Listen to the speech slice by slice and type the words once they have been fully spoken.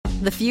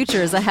The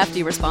future is a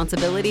hefty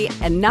responsibility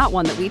and not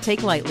one that we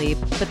take lightly,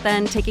 but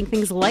then taking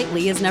things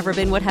lightly has never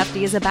been what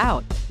Hefty is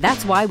about.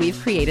 That's why we've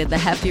created the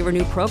Hefty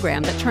Renew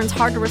program that turns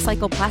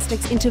hard-to-recycle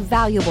plastics into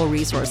valuable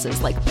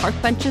resources like park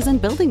benches and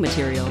building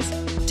materials.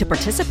 To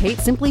participate,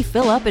 simply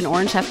fill up an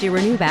orange Hefty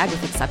Renew bag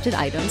with accepted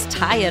items,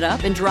 tie it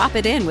up, and drop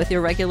it in with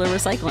your regular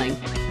recycling.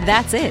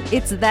 That's it.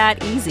 It's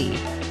that easy.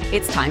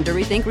 It's time to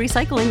rethink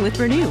recycling with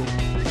Renew.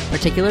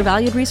 Particular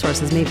valued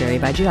resources may vary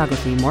by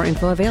geography. More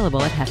info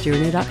available at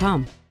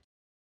heftyrenew.com.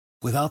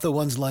 Without the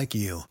ones like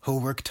you, who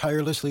work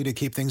tirelessly to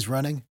keep things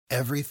running,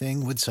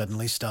 everything would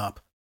suddenly stop.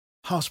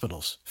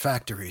 Hospitals,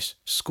 factories,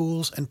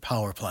 schools, and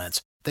power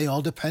plants, they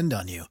all depend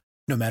on you.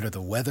 No matter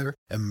the weather,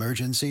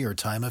 emergency, or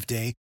time of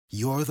day,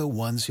 you're the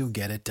ones who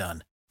get it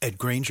done. At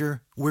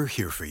Grainger, we're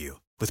here for you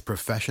with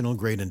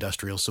professional-grade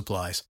industrial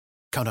supplies.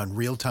 Count on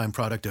real-time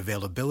product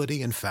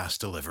availability and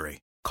fast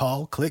delivery.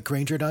 Call, click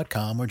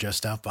Grainger.com, or just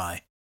stop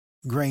by.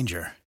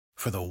 Grainger,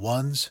 for the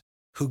ones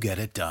who get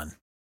it done.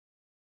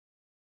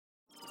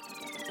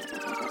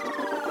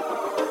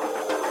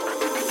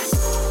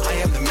 I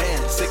am the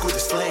man, sick with the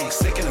slang,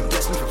 sick and I'm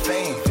destined for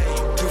fame.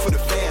 Do for the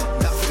fam,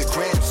 not for the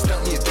gram,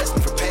 stunt me a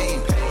destined for pain.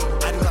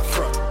 I do not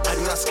front, I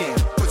do not scam,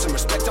 put some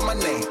respect on my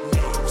name.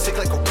 Sick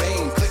like a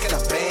rain, click and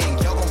I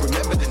bang, y'all gon'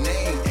 remember the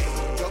name.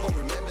 Y'all gon'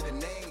 remember the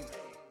name.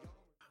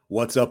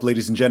 What's up,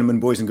 ladies and gentlemen,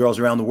 boys and girls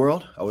around the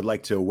world? I would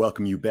like to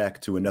welcome you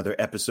back to another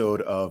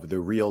episode of the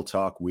Real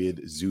Talk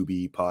with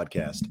Zuby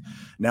podcast.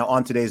 Now,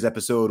 on today's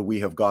episode, we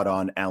have got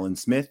on Alan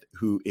Smith,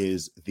 who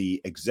is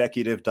the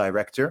executive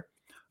director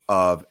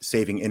of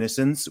Saving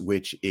Innocence,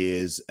 which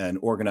is an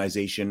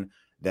organization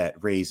that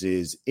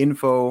raises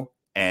info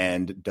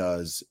and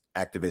does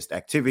activist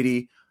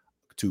activity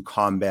to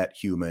combat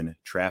human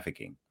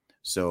trafficking.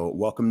 So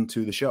welcome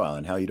to the show,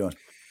 Alan. How are you doing?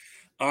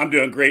 I'm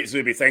doing great,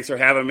 Zuby. Thanks for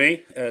having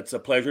me. It's a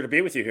pleasure to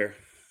be with you here.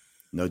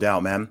 No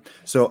doubt, man.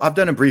 So I've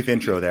done a brief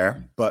intro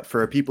there, but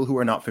for people who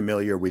are not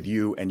familiar with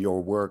you and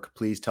your work,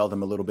 please tell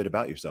them a little bit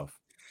about yourself.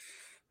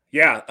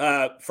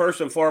 Yeah.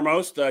 First and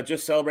foremost,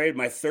 just celebrated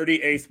my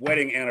 38th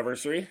wedding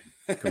anniversary.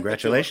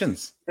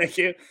 Congratulations. Thank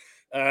you.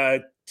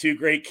 Two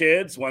great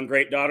kids, one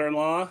great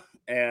daughter-in-law,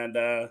 and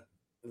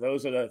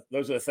those are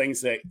the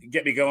things that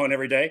get me going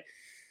every day.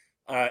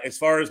 As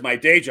far as my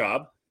day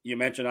job, you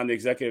mentioned I'm the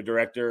executive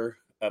director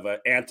of an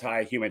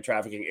anti-human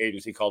trafficking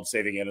agency called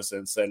Saving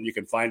Innocence, and you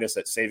can find us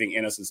at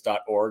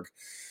savinginnocence.org.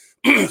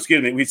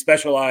 Excuse me. We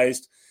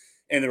specialized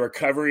in the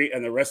recovery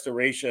and the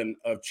restoration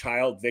of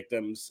child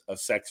victims of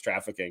sex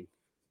trafficking.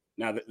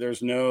 Now,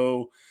 there's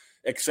no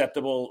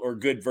acceptable or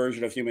good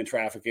version of human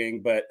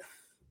trafficking, but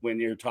when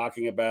you're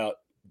talking about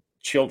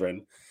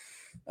children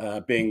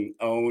being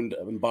owned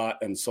and bought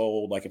and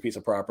sold like a piece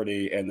of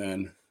property and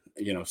then,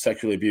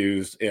 sexually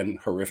abused in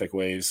horrific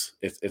ways,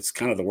 it's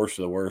kind of the worst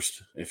of the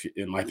worst,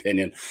 in my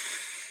opinion.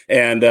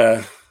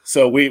 And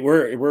so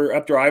we're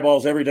up to our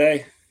eyeballs every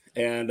day,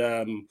 and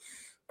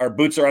our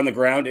boots are on the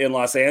ground in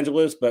Los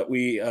Angeles, but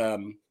we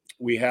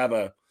have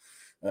a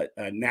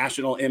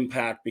national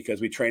impact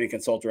because we train and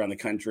consult around the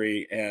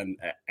country. And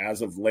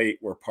as of late,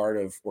 we're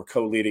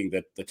co-leading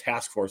the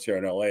task force here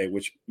in LA,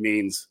 which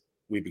means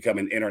we become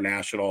an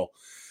national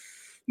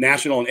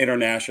and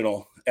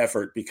international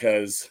effort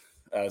because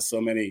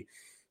so many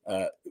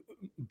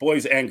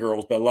boys and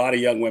girls, but a lot of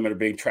young women are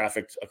being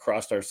trafficked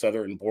across our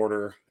southern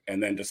border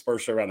and then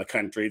dispersed around the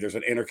country. There's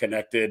an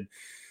interconnected,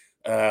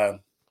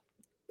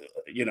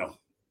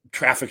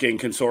 trafficking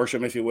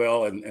consortium, if you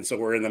will. And so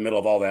we're in the middle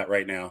of all that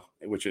right now,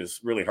 which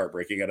is really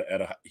heartbreaking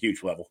at a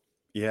huge level.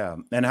 Yeah.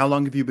 And how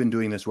long have you been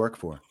doing this work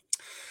for?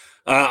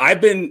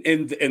 I've been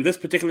in this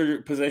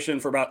particular position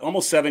for about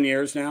almost 7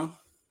 years now.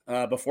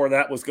 Before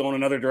that was going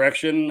another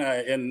direction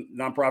in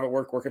nonprofit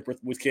work, working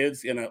with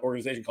kids in an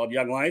organization called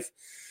Young Life.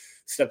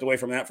 Stepped away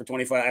from that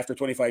after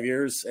 25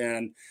 years.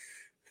 And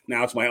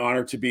now it's my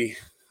honor to be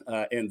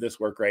in this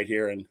work right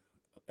here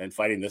and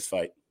fighting this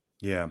fight.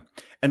 Yeah.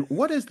 And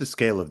what is the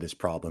scale of this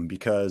problem?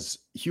 Because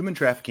human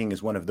trafficking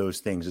is one of those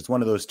things. It's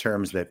one of those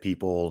terms that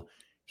people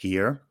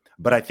hear.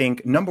 But I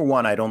think, number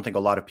one, I don't think a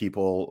lot of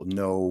people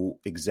know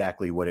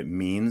exactly what it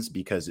means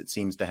because it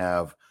seems to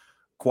have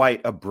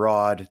quite a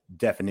broad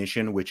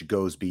definition, which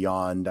goes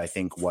beyond, I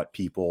think, what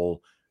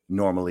people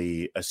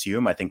normally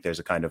assume. I think there's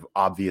a kind of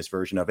obvious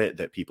version of it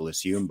that people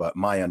assume, but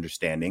my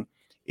understanding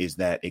is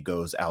that it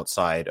goes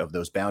outside of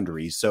those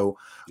boundaries. So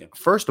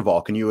First of all,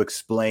 can you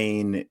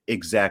explain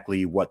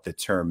exactly what the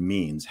term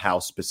means? How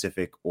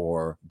specific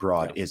or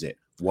broad is it?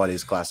 What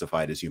is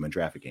classified as human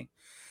trafficking?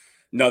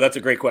 No, that's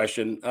a great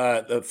question.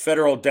 The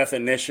federal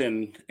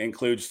definition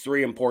includes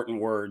three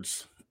important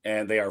words,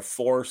 and they are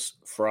force,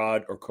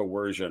 fraud, or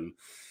coercion.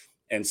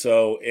 And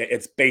so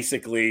it's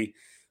basically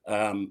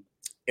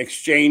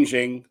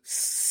exchanging,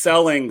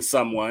 selling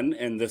someone,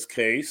 in this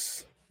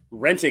case,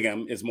 renting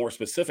them is more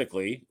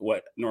specifically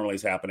what normally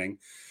is happening.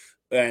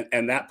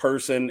 And that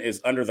person is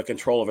under the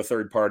control of a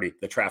third party,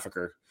 the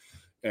trafficker,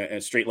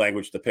 and street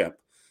language, the pimp.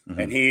 Mm-hmm.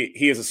 And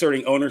he is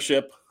asserting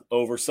ownership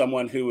over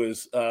someone who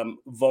is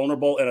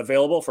vulnerable and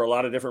available for a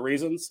lot of different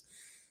reasons.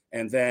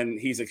 and then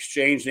he's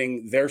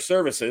exchanging their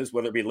services,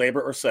 whether it be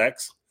labor or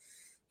sex,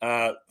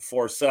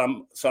 for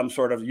some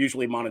sort of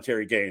usually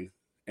monetary gain.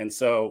 And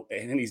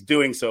he's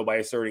doing so by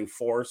asserting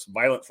force,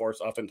 violent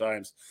force,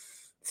 oftentimes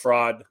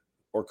fraud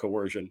or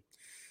coercion.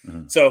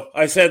 Mm-hmm. So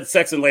I said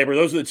sex and labor;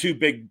 those are the two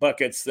big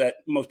buckets that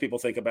most people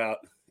think about.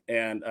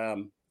 And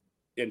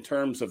in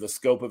terms of the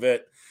scope of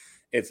it,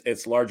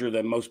 it's larger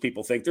than most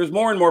people think. There's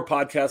more and more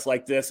podcasts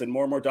like this, and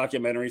more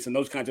documentaries, and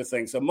those kinds of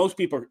things. So most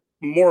people are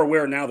more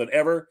aware now than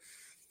ever.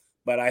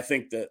 But I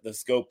think that the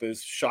scope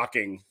is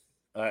shocking.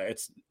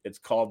 It's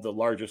called the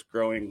largest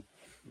growing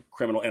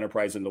criminal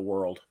enterprise in the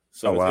world.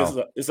 So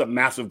this is a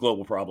massive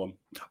global problem.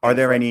 Are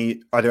there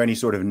any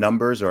sort of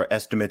numbers or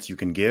estimates you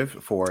can give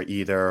for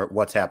either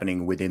what's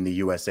happening within the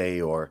USA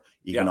or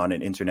even on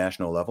an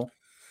international level?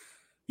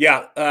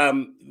 Yeah.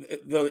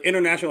 The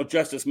International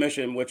Justice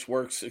Mission, which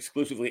works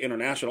exclusively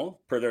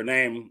international per their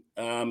name,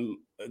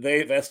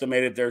 they've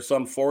estimated there's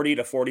some 40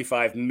 to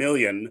 45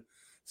 million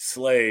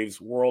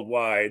slaves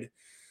worldwide.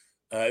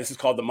 This is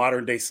called the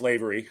modern day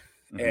slavery.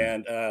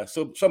 Mm-hmm. And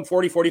so some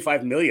 40,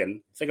 45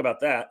 million, think about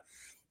that,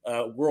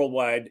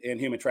 worldwide in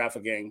human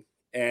trafficking.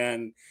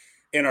 And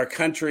in our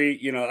country,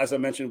 as I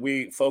mentioned,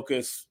 we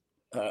focus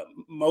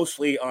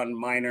mostly on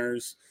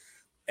minors.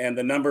 And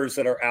the numbers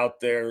that are out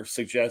there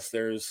suggest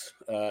there's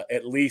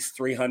at least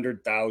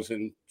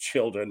 300,000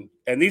 children.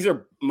 And these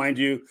are, mind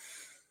you,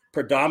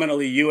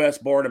 predominantly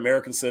U.S.-born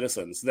American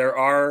citizens. There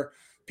are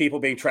people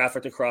being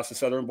trafficked across the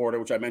southern border,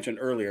 which I mentioned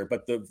earlier.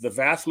 But the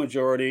vast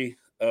majority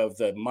of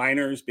the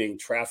minors being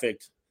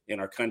trafficked in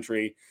our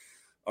country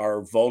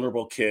are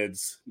vulnerable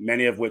kids,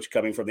 many of which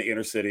coming from the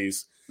inner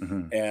cities,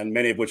 and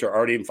many of which are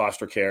already in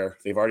foster care.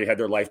 They've already had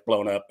their life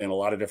blown up in a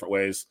lot of different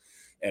ways.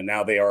 And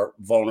now they are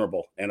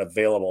vulnerable and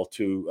available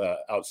to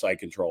outside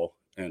control.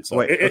 And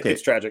so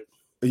it's tragic.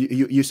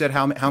 You said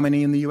how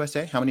many in the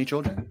USA? How many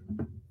children?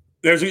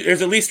 There's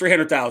at least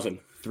 300,000.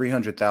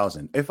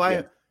 300,000. If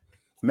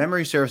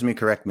memory serves me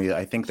correctly,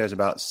 I think there's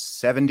about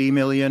 70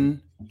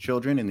 million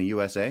children in the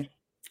USA.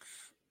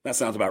 That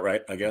sounds about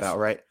right, I guess. About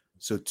right.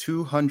 So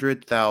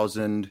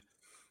 200,000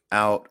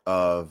 out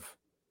of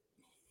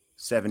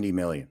 70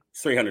 million.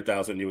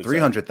 300,000. You would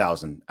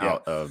 300,000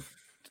 out of.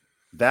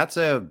 That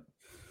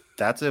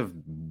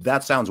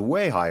sounds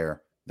way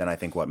higher than I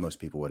think what most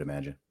people would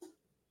imagine.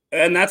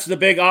 And that's the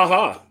big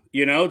aha.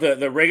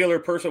 The regular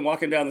person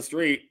walking down the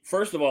street,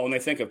 first of all, when they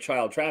think of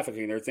child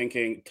trafficking, they're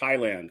thinking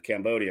Thailand,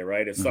 Cambodia,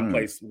 right? It's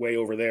someplace way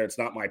over there. It's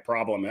not my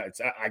problem.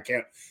 I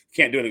can't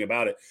do anything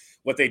about it.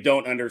 What they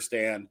don't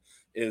understand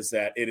is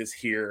that it is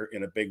here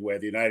in a big way.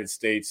 The United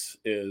States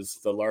is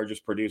the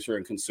largest producer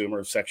and consumer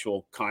of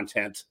sexual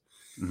content.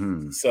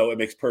 Mm-hmm. So it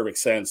makes perfect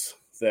sense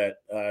that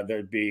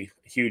there'd be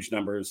huge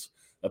numbers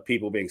of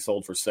people being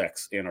sold for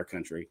sex in our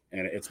country.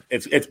 And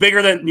it's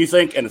bigger than you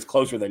think, and it's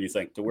closer than you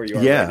think to where you are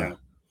right now.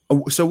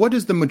 So what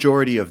does the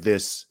majority of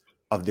this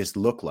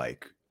look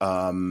like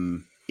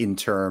in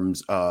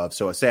terms of,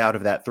 so say out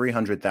of that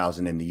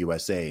 300,000 in the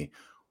USA,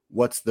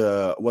 what's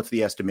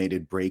the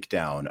estimated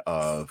breakdown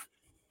of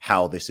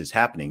how this is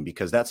happening?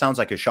 Because that sounds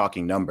like a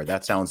shocking number.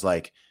 That sounds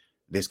like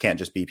this can't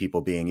just be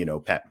people being,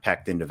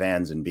 packed into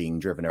vans and being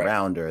driven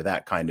around, or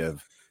that kind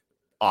of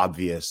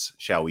obvious,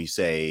 shall we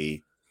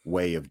say,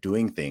 way of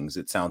doing things.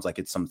 It sounds like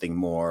it's something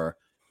more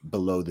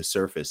below the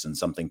surface and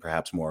something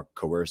perhaps more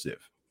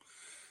coercive.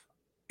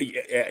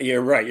 Yeah,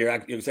 you're right. You're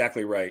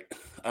exactly right.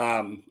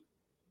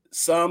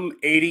 Some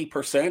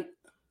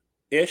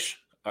 80%-ish,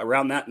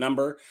 around that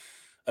number,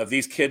 of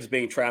these kids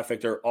being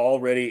trafficked are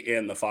already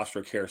in the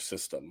foster care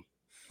system.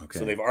 Okay.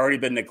 So they've already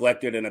been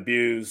neglected and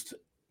abused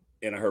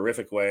in a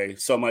horrific way.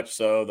 So much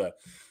so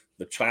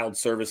the child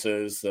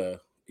services, the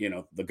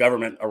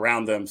government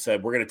around them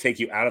said, we're going to take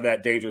you out of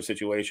that dangerous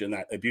situation,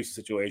 that abusive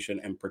situation,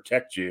 and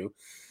protect you.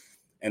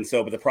 And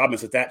so, but the problem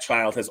is that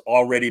child has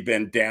already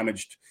been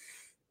damaged,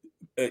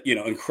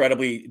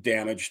 incredibly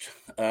damaged.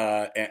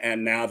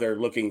 And now they're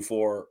looking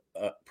for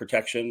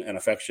protection and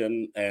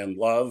affection and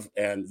love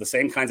and the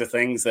same kinds of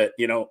things that,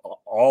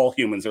 all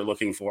humans are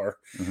looking for.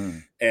 Mm-hmm.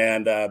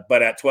 And,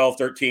 but at 12,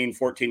 13,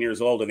 14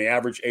 years old, and the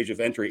average age of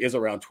entry is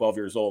around 12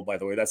 years old, by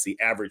the way, that's the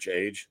average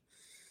age.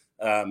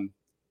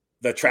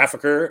 The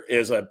trafficker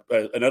is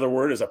another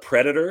word is a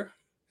predator.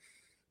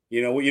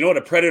 You know what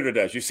a predator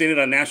does. You've seen it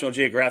on National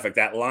Geographic,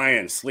 that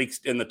lion sleeks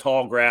in the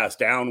tall grass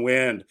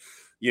downwind,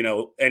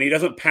 and he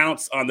doesn't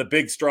pounce on the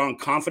big, strong,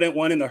 confident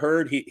one in the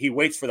herd. He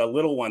waits for the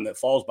little one that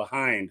falls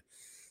behind,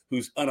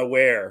 who's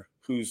unaware,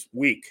 who's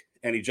weak,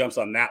 and he jumps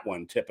on that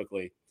one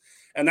typically.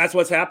 And that's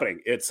what's happening.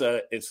 It's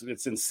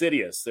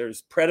insidious.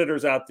 There's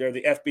predators out there.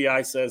 The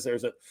FBI says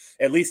there's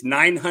at least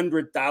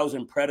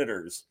 900,000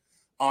 predators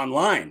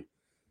online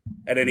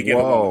at any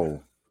given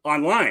moment.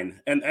 Online.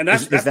 And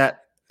that's is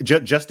that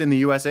just in the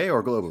USA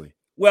or globally?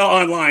 Well,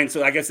 online.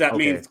 So I guess that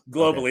means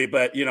globally.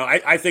 Okay. But,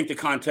 I think the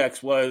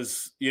context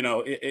was, in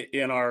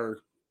our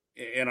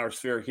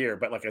sphere here.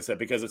 But like I said,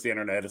 because it's the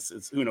internet,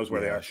 it's who knows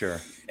where they are.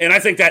 Sure. And I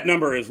think that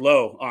number is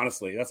low,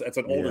 honestly. That's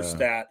an older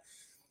stat.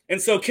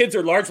 And so kids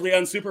are largely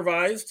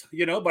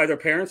unsupervised, by their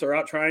parents, are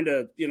out trying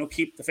to,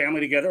 keep the family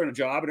together and a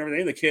job and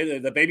everything.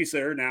 The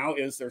babysitter now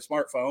is their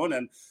smartphone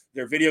and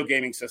their video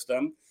gaming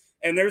system.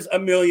 And there's a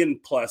million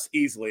plus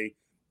easily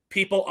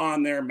people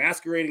on there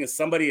masquerading as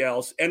somebody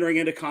else, entering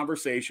into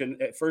conversation.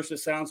 At first it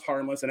sounds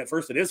harmless, and at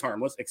first it is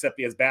harmless, except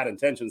he has bad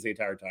intentions the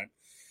entire time.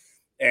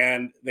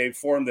 And they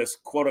form this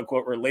quote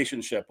unquote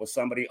relationship with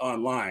somebody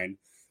online.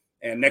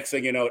 And next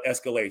thing you know, it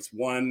escalates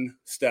one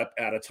step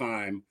at a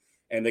time,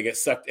 and they get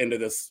sucked into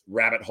this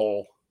rabbit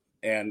hole.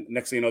 And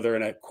next thing you know, they're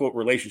in a quote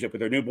relationship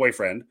with their new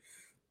boyfriend.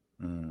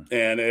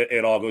 And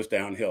it all goes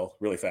downhill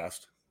really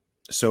fast.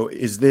 So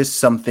is this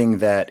something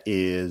that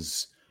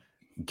is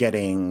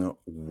getting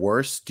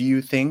worse, do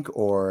you think,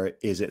 or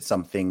is it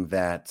something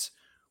that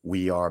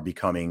we are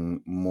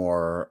becoming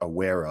more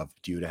aware of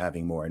due to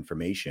having more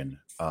information?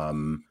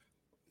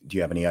 Do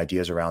you have any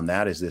ideas around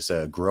that? Is this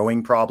a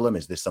growing problem?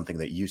 Is this something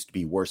that used to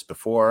be worse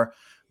before,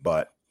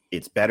 but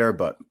it's better,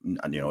 but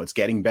it's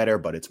getting better,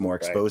 but it's more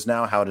exposed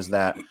now? How does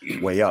that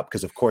weigh up?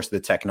 Because of course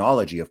the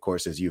technology, of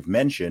course, as you've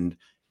mentioned,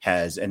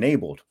 has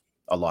enabled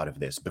a lot of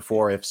this.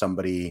 Before, if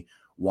somebody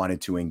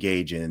wanted to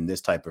engage in this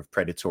type of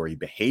predatory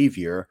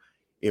behavior,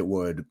 it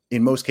would,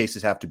 in most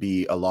cases, have to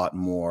be a lot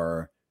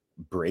more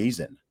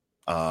brazen.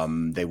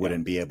 They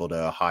wouldn't be able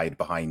to hide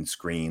behind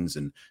screens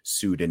and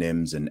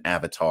pseudonyms and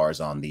avatars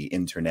on the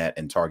internet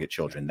and target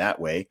children that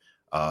way.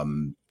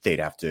 They'd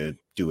have to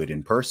do it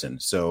in person.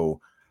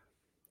 So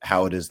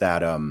how does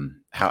that,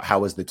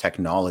 how has the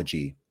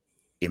technology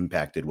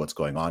impacted what's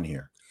going on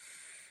here?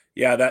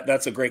 Yeah,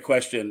 that's a great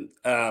question.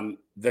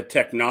 The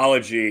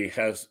technology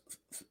has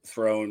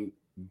thrown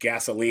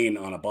gasoline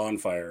on a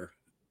bonfire,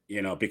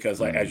 because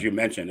as you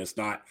mentioned, it's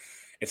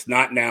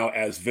not now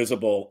as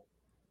visible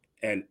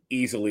and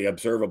easily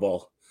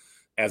observable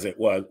as it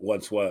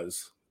once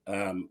was.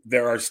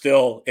 There are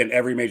still in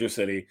every major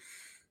city,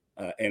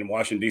 in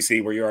Washington, D.C.,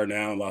 where you are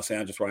now, in Los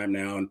Angeles, where I'm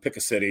now, and pick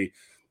a city,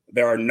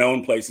 there are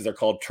known places are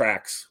called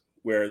tracks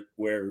where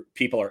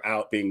people are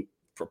out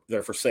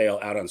they're for sale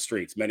out on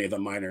streets, many of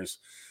them minors.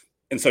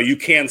 And so you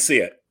can see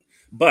it,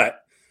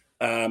 but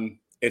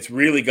it's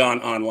really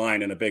gone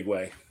online in a big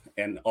way,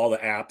 and all the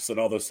apps and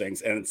all those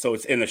things. And so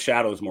it's in the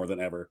shadows more than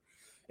ever.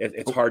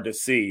 It's hard to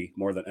see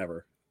more than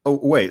ever. Oh,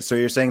 wait. So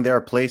you're saying there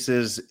are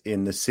places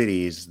in the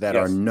cities that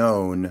are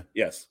known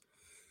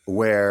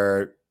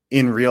where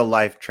in real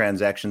life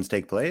transactions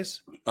take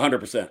place?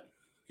 100%.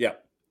 Yeah.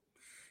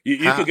 You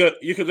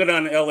could go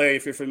down to LA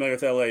if you're familiar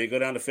with LA. You go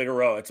down to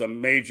Figueroa. It's a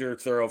major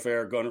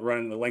thoroughfare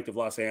running the length of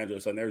Los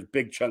Angeles, and there's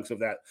big chunks of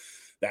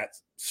that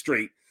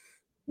street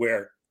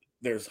where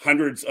there's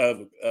hundreds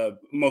of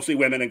mostly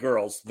women and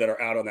girls that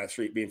are out on that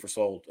street being for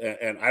sold.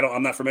 And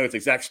I'm not familiar with the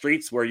exact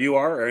streets where you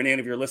are or any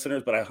of your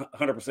listeners, but I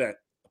 100%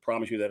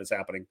 promise you that it's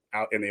happening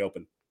out in the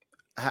open.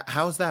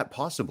 How's that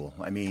possible?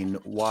 I mean,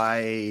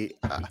 why?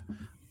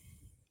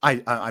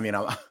 I mean,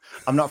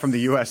 I'm not from the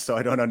U.S., so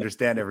I don't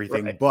understand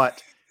everything,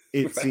 but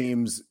it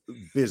seems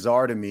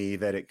bizarre to me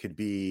that it could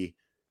be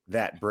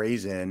that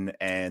brazen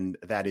and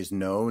that is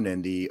known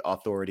and the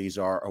authorities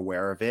are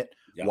aware of it.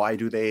 Yeah. Why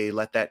do they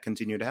let that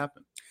continue to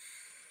happen?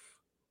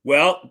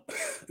 Well,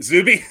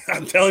 Zuby,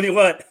 I'm telling you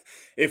what,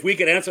 if we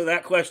could answer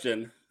that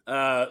question,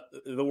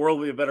 the world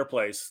would be a better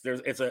place.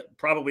 It's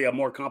probably a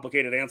more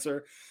complicated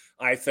answer.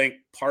 I think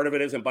part of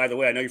it is, and by the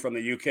way, I know you're from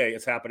the UK,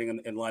 it's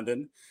happening in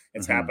London.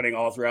 It's happening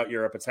all throughout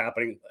Europe. It's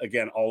happening,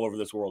 again, all over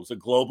this world. It's a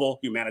global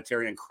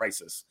humanitarian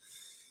crisis.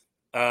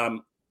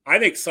 I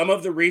think some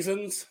of the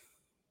reasons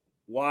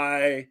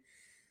why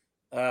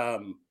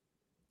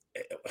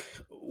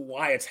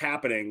it's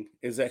happening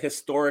is that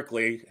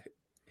historically,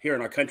 here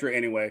in our country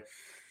anyway,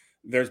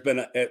 there's been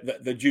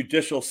the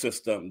judicial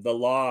system, the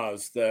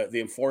laws, the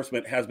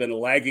enforcement has been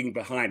lagging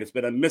behind. It's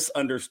been a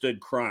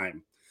misunderstood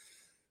crime.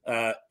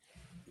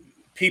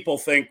 People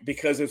think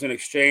because there's an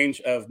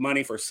exchange of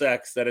money for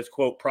sex that it's,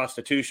 quote,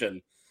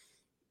 prostitution.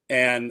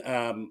 And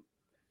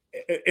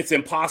it's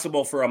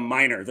impossible for a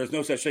minor. There's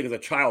no such thing as a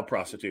child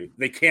prostitute.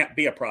 They can't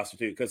be a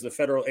prostitute because the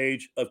federal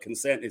age of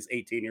consent is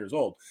 18 years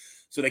old.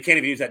 So they can't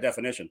even use that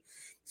definition.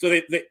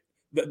 So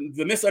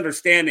the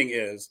misunderstanding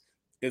is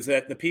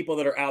that the people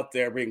that are out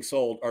there being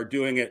sold are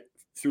doing it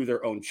through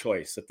their own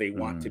choice, that they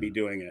want to be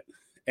doing it.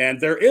 And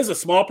there is a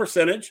small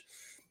percentage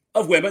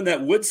of women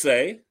that would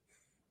say,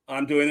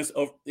 I'm doing this,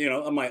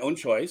 on my own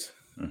choice.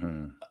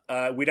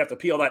 We'd have to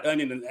peel that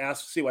onion and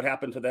see what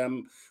happened to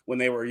them when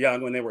they were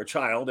young, when they were a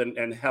child,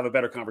 and have a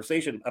better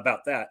conversation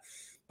about that.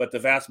 But the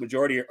vast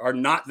majority are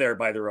not there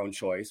by their own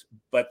choice.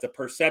 But the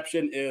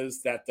perception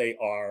is that they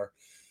are.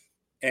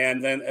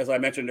 And then, as I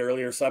mentioned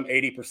earlier, some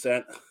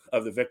 80%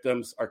 of the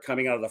victims are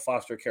coming out of the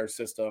foster care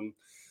system,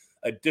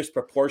 a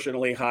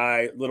disproportionately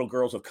high little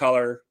girls of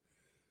color.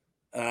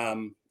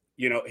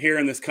 Here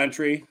in this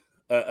country,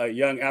 a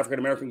young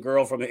African-American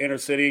girl from the inner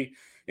city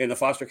in the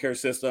foster care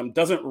system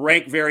doesn't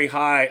rank very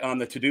high on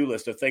the to-do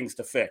list of things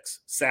to fix,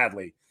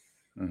 sadly.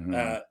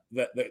 The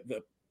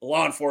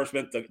law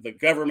enforcement, the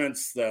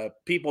governments, the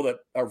people that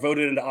are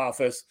voted into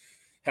office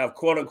have,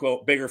 quote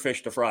unquote, bigger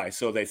fish to fry,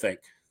 so they think.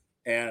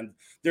 And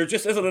there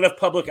just isn't enough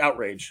public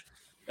outrage.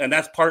 And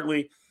that's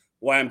partly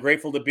why I'm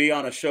grateful to be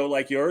on a show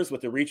like yours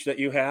with the reach that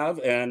you have.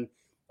 And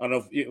I don't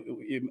know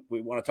if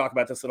we want to talk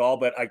about this at all,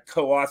 but I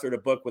co-authored a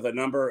book with a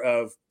number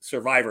of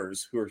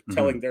survivors who are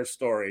telling their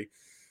story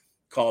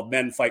called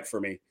Men Fight For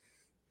Me.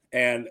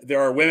 And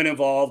there are women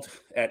involved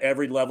at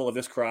every level of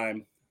this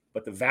crime,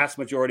 but the vast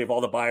majority of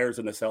all the buyers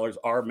and the sellers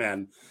are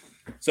men.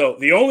 So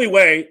the only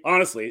way,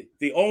 honestly,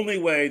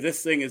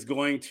 this thing is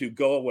going to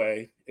go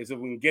away is if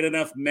we can get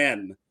enough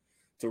men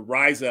to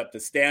rise up, to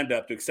stand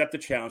up, to accept the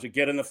challenge, to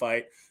get in the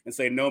fight and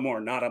say, no more,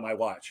 not on my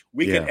watch.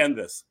 We can end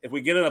this. If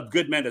we get enough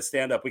good men to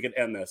stand up, we can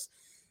end this.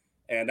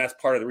 And that's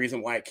part of the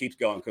reason why it keeps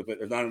going, because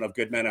there's not enough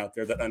good men out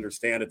there that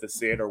understand it, that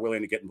see it, or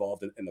willing to get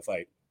involved in the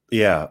fight.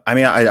 Yeah. I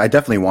mean, I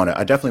definitely want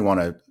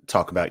to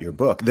talk about your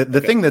book.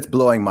 The thing that's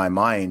blowing my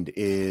mind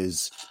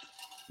is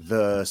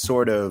the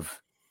sort of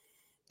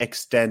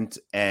extent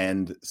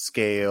and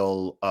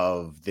scale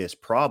of this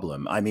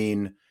problem. I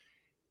mean,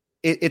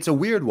 it's a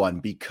weird one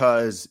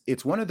because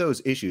it's one of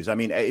those issues. I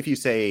mean, if you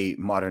say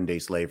modern day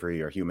slavery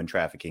or human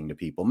trafficking to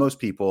people, most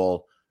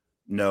people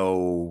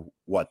know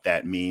what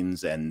that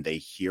means and they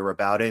hear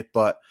about it.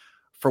 But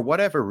for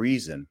whatever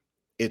reason,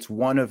 it's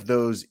one of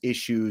those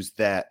issues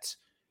that,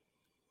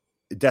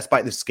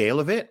 despite the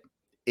scale of it,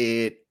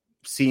 it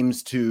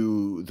seems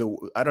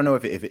to I don't know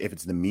if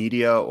it's the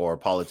media or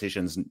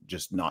politicians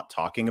just not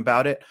talking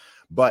about it,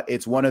 but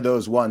it's one of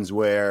those ones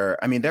where,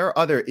 I mean, there are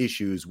other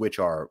issues which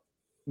are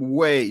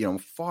way,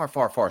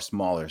 far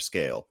smaller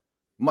scale,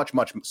 much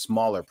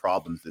smaller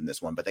problems than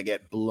this one, but they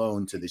get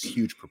blown to this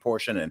huge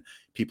proportion and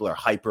people are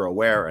hyper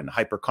aware and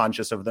hyper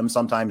conscious of them.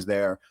 Sometimes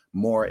they're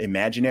more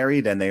imaginary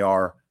than they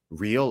are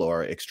real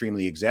or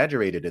extremely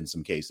exaggerated in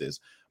some cases.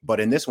 But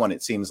in this one,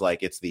 it seems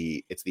like it's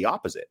the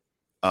opposite.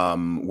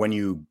 When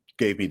you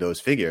gave me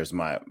those figures,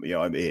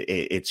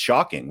 it's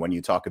shocking when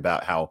you talk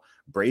about how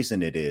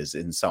brazen it is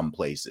in some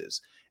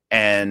places.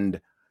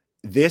 And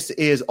this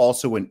is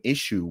also an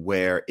issue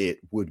where it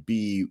would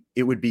be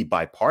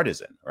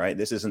bipartisan, right?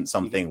 This isn't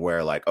something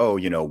where like,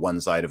 one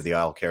side of the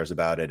aisle cares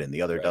about it and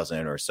the other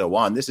doesn't, or so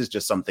on. This is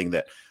just something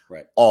that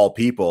all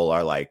people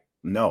are like,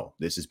 no,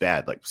 this is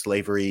bad. Like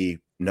slavery,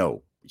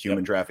 no.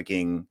 Human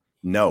trafficking,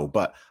 no.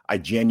 But I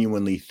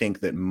genuinely think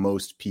that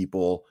most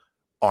people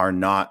are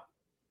not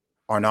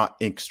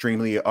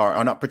particularly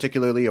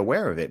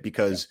aware of it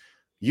because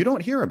you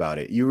don't hear about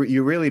it.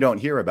 You really don't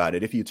hear about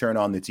it if you turn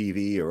on the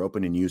TV or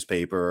open a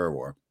newspaper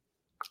or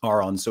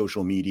are on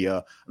social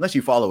media. Unless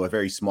you follow a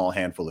very small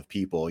handful of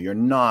people, you're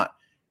not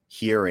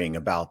hearing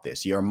about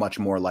this. You're much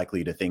more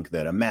likely to think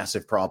that a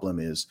massive problem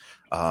is,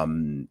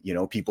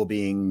 people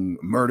being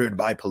murdered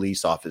by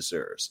police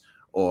officers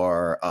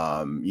or,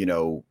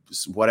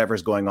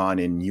 whatever's going on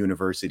in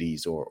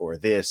universities or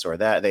this or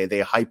that.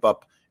 They hype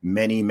up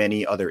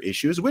many other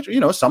issues, which,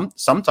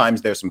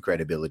 sometimes there's some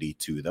credibility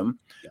to them,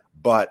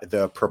 but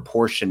the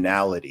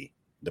proportionality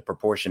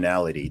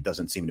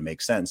doesn't seem to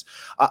make sense.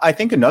 I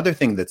think another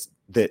thing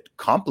that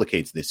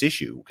complicates this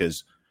issue,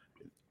 because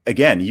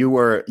again, you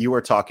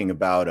were talking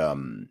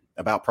about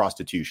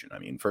prostitution. I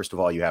mean, first of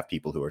all, you have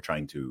people who are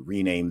trying to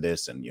rename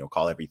this and,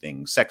 call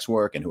everything sex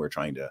work and who are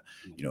trying to,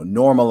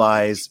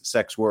 normalize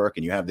sex work.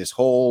 And you have this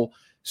whole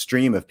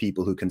stream of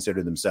people who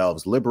consider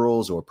themselves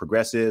liberals or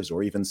progressives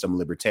or even some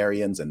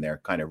libertarians, and they're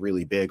kind of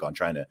really big on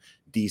trying to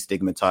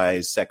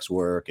destigmatize sex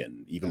work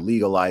and even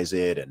legalize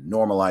it and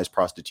normalize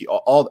prostitution,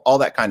 all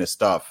that kind of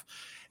stuff.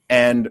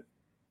 And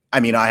I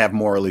mean, I have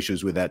moral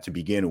issues with that to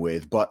begin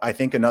with, but I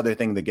think another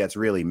thing that gets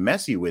really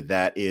messy with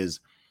that is,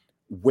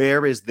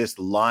 where is this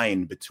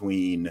line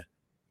between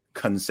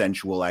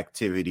consensual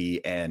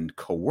activity and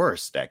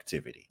coerced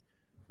activity?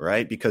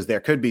 Right? Because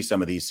there could be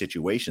some of these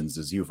situations,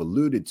 as you've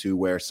alluded to,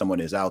 where someone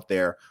is out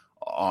there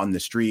on the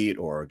street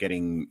or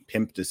getting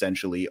pimped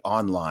essentially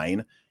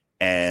online,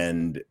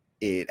 and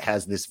it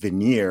has this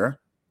veneer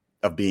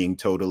of being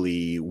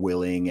totally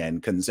willing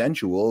and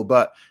consensual,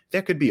 but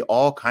there could be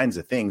all kinds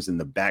of things in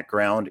the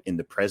background, in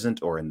the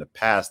present or in the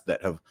past,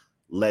 that have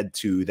led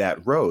to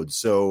that road.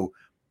 So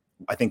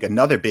I think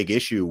another big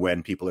issue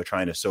when people are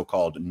trying to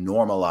so-called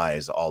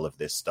normalize all of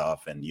this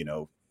stuff and,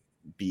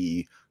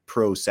 be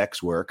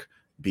pro-sex work,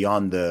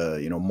 beyond the,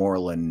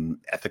 moral and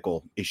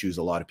ethical issues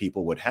a lot of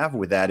people would have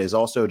with that, is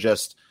also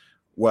just,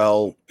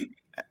 well,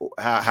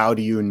 how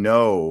do you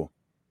know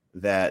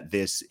that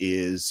this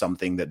is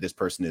something that this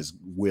person is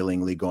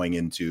willingly going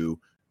into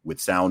with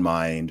sound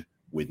mind,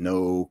 with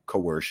no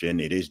coercion?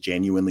 It is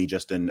genuinely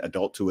just an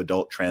adult to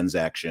adult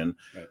transaction.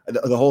 Right.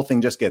 The whole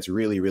thing just gets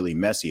really, really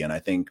messy. And I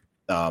think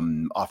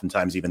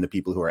oftentimes even the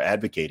people who are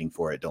advocating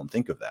for it don't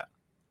think of that.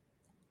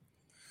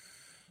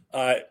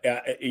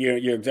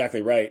 You're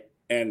exactly right.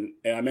 And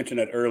I mentioned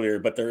it earlier,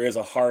 but there is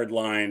a hard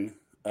line,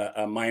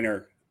 a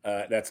minor,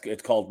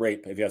 it's called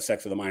rape if you have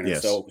sex with a minor.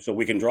 Yes. So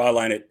we can draw a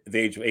line at the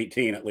age of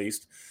 18, at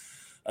least.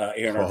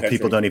 Here in our country.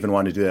 People don't even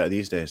want to do that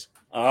these days.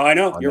 Oh, I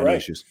know. You're right.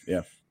 Issues.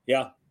 Yeah.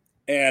 Yeah.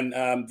 And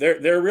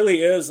there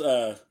really is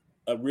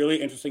a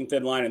really interesting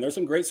thin line. And there's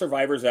some great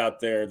survivors out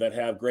there that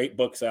have great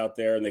books out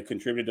there, and they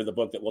contributed to the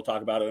book that we'll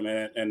talk about in a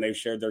minute, and they've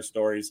shared their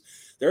stories.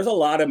 There's a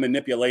lot of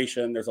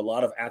manipulation. There's a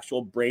lot of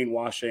actual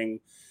brainwashing,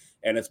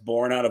 and it's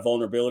born out of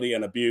vulnerability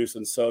and abuse.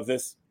 And so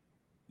this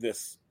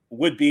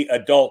would-be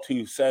adult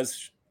who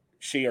says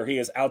she or he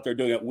is out there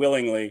doing it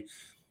willingly,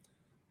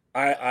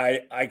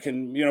 I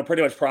can,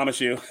 pretty much promise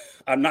you,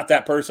 I'm not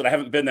that person. I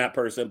haven't been that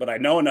person, but I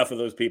know enough of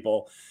those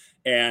people.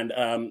 And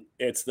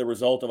it's the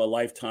result of a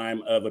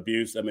lifetime of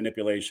abuse and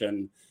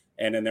manipulation.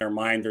 And in their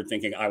mind, they're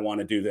thinking, I want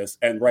to do this.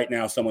 And right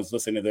now, someone's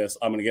listening to this.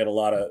 I'm going to get a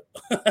lot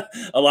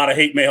of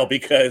hate mail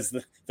because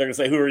they're going to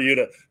say, who are you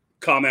to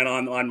comment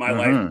on my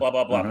life, blah,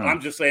 blah, blah.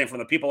 I'm just saying, from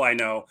the people I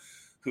know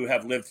who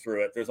have lived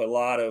through it, there's a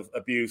lot of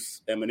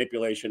abuse and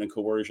manipulation and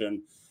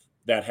coercion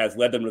that has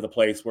led them to the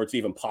place where it's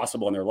even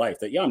possible in their life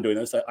that, I'm doing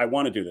this. I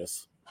want to do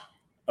this.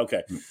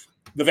 Okay.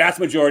 The vast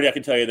majority, I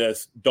can tell you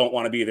this, don't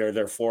want to be there.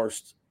 They're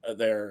forced.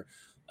 Their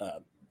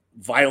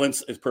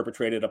violence is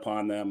perpetrated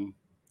upon them,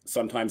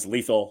 sometimes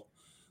lethal.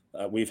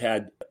 We've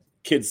had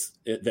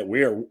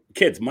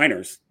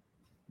minors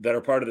that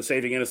are part of the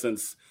Saving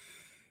Innocence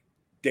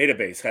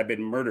database have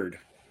been murdered.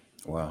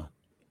 Wow.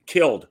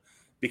 Killed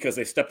because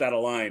they stepped out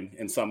of line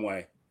in some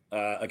way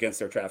against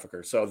their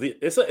trafficker. So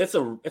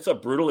it's a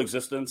brutal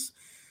existence.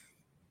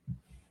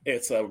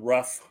 It's a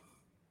rough,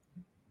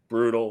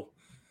 brutal,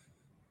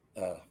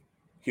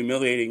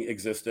 humiliating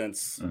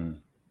existence.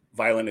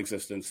 Violent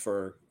existence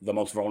for the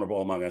most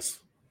vulnerable among us.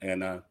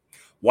 And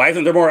why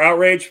isn't there more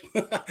outrage?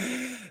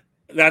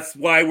 That's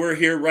why we're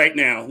here right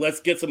now. Let's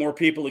get some more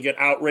people to get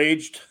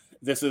outraged.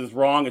 This is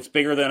wrong. It's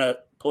bigger than a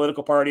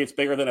political party. It's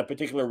bigger than a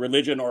particular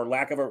religion or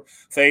lack of a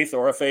faith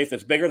or a faith.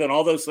 It's bigger than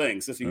all those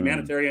things. It's a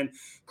humanitarian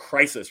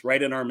crisis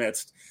right in our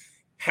midst,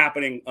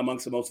 happening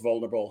amongst the most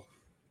vulnerable.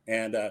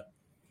 And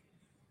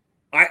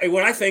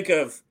when I think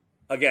of,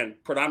 again,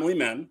 predominantly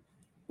men,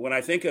 when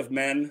I think of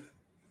men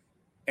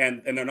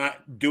and they're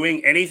not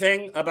doing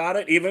anything about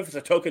it, even if it's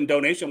a token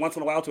donation once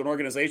in a while to an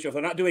organization, if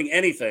they're not doing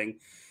anything,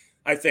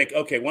 I think,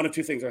 okay, one of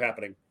two things are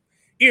happening.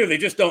 Either they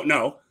just don't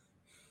know,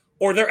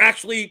 or they're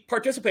actually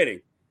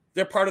participating.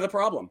 They're part of the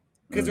problem,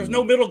 because there's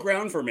no middle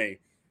ground for me.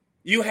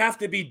 You have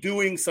to be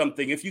doing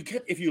something. If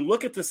you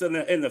look at this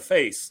in the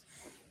face,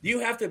 you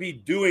have to be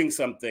doing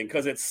something,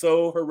 because it's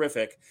so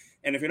horrific.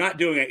 And if you're not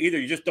doing it, either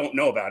you just don't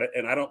know about it,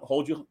 and I don't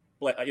hold you,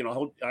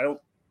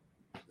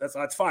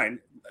 that's fine.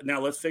 Now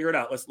let's figure it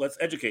out. Let's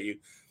educate you.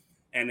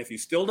 And if you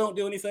still don't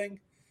do anything,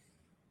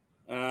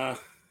 I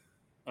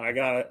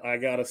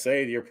gotta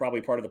say you're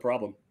probably part of the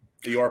problem.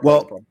 You are part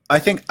of the problem.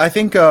 I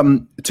think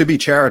to be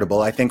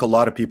charitable, I think a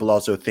lot of people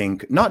also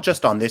think, not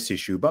just on this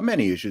issue, but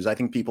many issues. I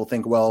think people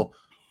think, well,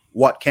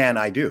 what can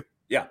I do?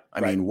 Yeah.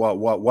 I mean,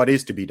 what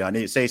is to be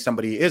done? Say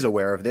somebody is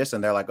aware of this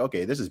and they're like,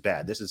 okay, this is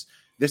bad. This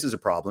is a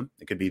problem.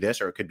 It could be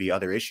this, or it could be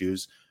other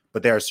issues.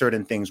 But there are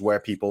certain things where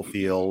people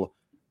feel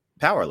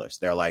powerless.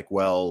 They're like,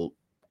 well,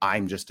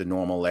 I'm just a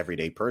normal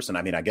everyday person.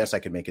 I mean, I guess I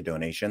could make a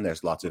donation.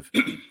 There's lots of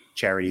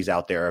charities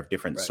out there of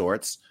different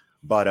sorts,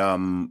 but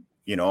I'm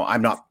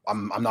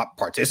not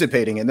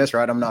participating in this,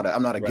 right? I'm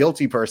not a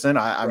guilty person.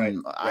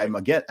 I'm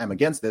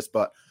against this,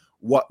 but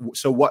what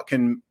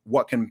can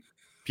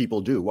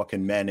people do? What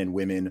can men and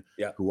women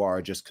who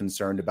are just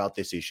concerned about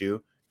this issue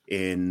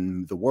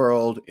in the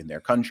world, in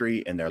their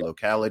country, in their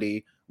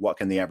locality, what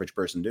can the average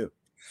person do?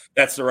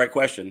 That's the right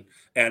question,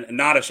 and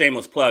not a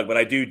shameless plug, but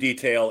I do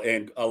detail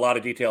in a lot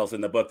of details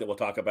in the book that we'll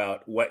talk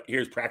about.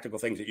 Here's practical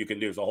things that you can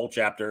do. There's a whole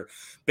chapter,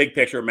 big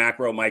picture,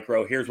 macro,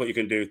 micro. Here's what you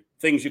can do,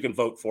 things you can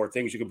vote for,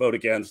 things you can vote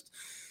against,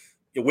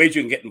 ways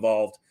you can get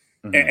involved.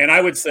 And I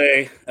would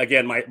say,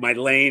 again, my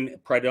lane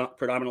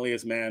predominantly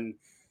is men.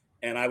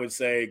 And I would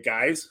say,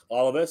 guys,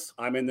 all of us,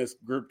 I'm in this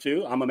group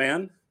too. I'm a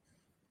man.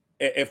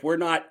 If we're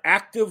not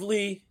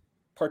actively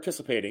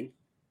participating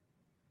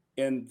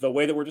in the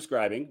way that we're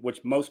describing, which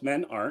most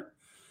men aren't,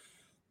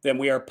 then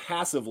we are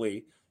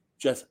passively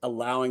just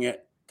allowing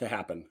it to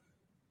happen.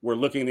 We're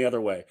looking the other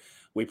way.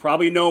 We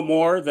probably know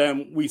more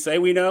than we say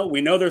we know.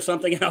 We know there's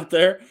something out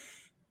there,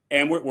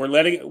 and we're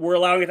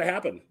allowing it to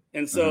happen.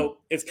 And so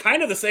it's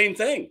kind of the same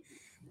thing.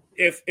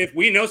 If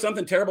we know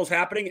something terrible is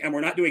happening and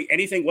we're not doing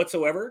anything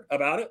whatsoever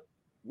about it,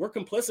 we're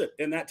complicit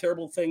in that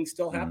terrible thing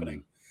still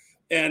happening.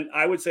 And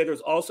I would say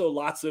there's also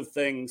lots of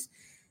things.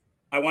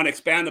 I want to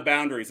expand the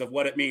boundaries of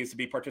what it means to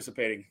be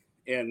participating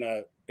in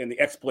the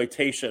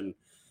exploitation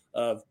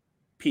of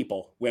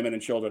people, women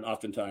and children,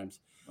 oftentimes.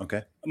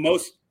 Okay.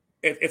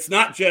 It's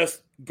not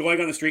just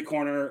going on the street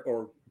corner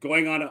or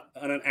going on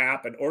an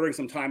app and ordering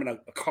some time in a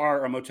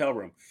car or a motel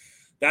room.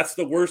 That's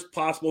the worst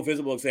possible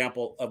visible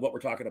example of what we're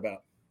talking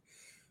about.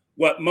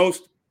 What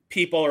most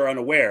people are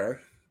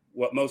unaware,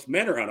 what most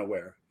men are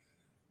unaware,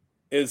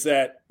 is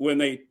that when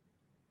they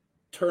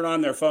turn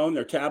on their phone,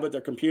 their tablet, their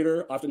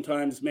computer,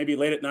 oftentimes maybe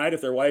late at night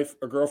if their wife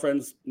or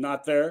girlfriend's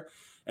not there,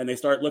 and they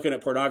start looking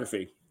at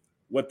pornography.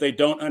 What they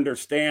don't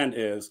understand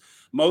is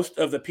most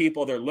of the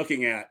people they're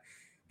looking at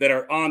that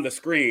are on the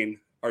screen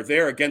are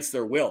there against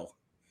their will.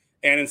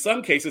 And in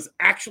some cases,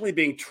 actually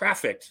being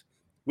trafficked.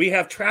 We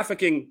have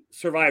trafficking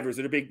survivors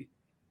that are being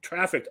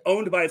trafficked,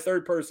 owned by a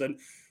third person,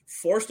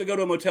 forced to go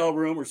to a motel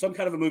room or some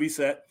kind of a movie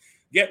set,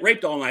 get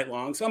raped all night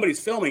long. Somebody's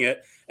filming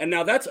it. And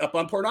now that's up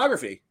on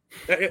pornography,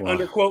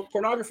 under quote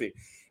pornography.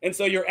 And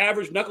so your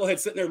average knucklehead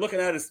sitting there looking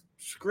at his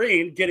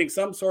screen, getting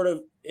some sort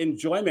of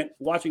enjoyment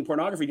watching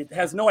pornography,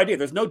 has no idea.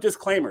 There's no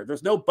disclaimer.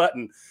 There's no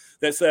button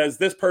that says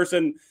this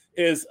person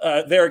is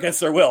there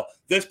against their will.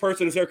 This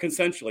person is there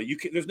consensually.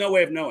 There's no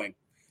way of knowing.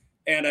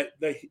 And a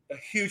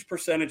huge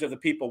percentage of the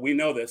people, we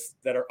know this,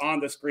 that are on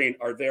the screen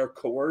are there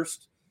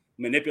coerced,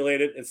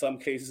 manipulated, in some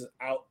cases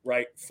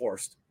outright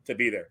forced to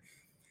be there.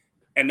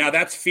 And now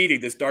that's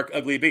feeding this dark,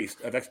 ugly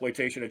beast of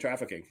exploitation and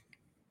trafficking.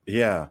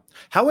 Yeah.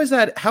 How is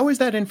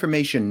that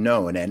information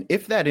known? And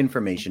if that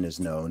information is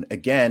known,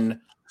 again,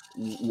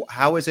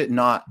 how is it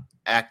not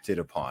acted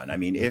upon? I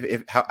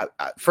mean,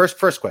 first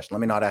question,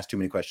 let me not ask too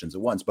many questions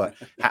at once, but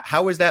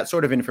how is that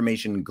sort of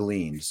information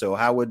gleaned? So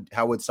how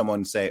would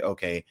someone say,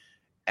 okay,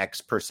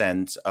 X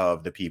percent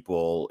of the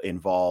people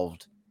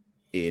involved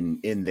in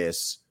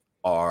this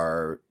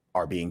are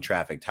being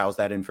trafficked? How's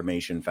that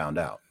information found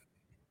out?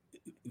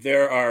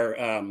 There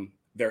are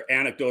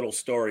anecdotal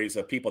stories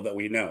of people that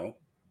we know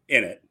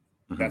in it.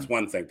 That's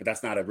one thing, but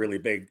that's not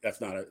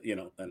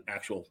an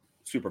actual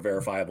super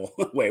verifiable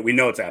way. We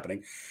know it's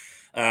happening.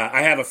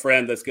 I have a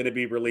friend that's going to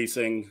be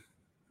releasing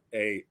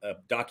a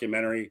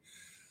documentary.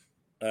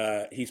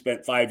 He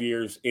spent 5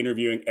 years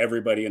interviewing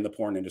everybody in the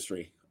porn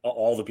industry,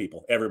 all the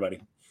people,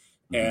 everybody.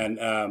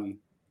 And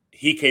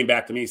he came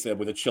back to me, said,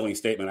 with a chilling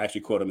statement. I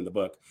actually quote him in the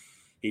book.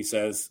 He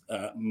says,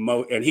 for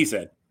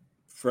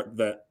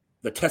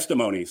the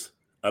testimonies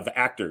of the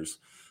actors,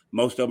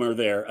 most of them are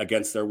there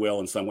against their will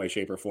in some way,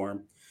 shape, or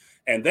form.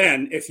 And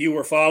then if you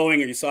were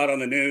following or you saw it on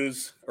the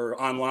news or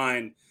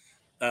online,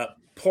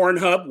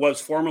 Pornhub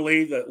was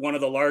formerly one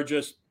of the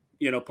largest,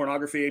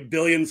 pornography,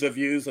 billions of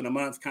views in a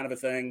month kind of a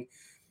thing.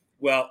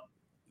 Well,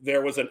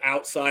 there was an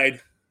outside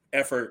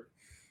effort,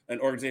 an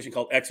organization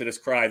called Exodus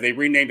Cry. They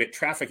renamed it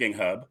Trafficking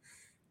Hub,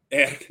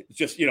 and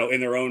just, in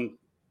their own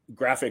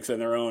graphics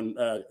and their own,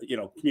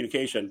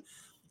 communication.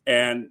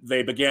 And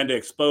they began to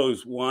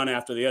expose one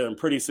after the other. And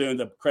pretty soon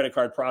the credit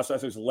card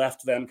processors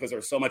left them because there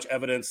was so much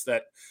evidence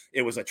that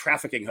it was a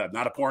trafficking hub,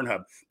 not a porn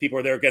hub. People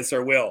were there against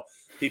their will.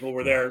 People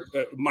were there,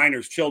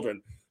 minors,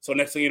 children. So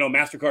next thing you know,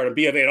 MasterCard and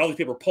B of A and all these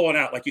people were pulling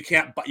out, like you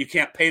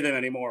can't pay them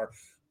anymore.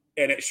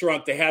 And it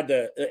shrunk.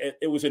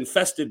 It was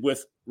infested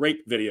with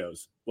rape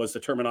videos was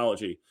the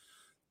terminology.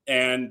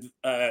 And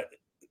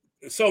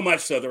so much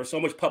so, there was so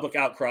much public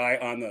outcry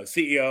on the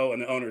CEO and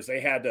the owners.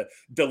 They had to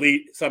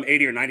delete some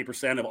 80 or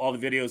 90% of all the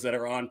videos that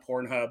are on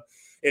Pornhub.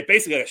 It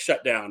basically got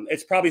shut down.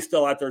 It's probably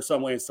still out there in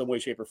some way,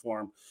 shape, or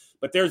form.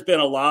 But there's been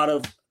a lot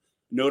of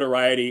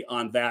notoriety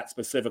on that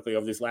specifically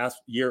over this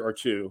last year or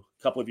two,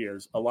 couple of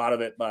years. A lot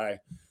of it by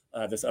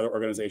this other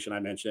organization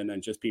I mentioned,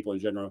 and just people in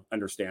general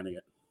understanding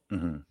it.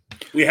 Mm-hmm.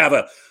 We have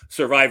a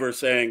survivor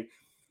saying,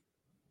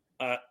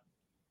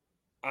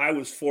 I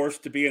was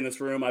forced to be in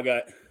this room. I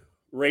got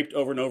raped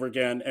over and over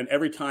again. And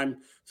every time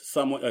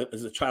someone,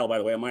 as a child, by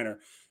the way, a minor,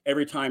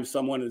 every time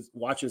someone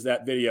watches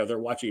that video, they're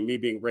watching me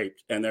being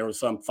raped. And there was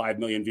some 5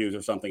 million views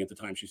or something at the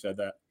time she said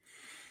that.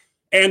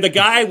 And the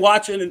guy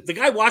watching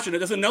it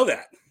doesn't know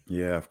that.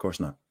 Yeah, of course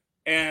not.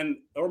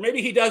 Or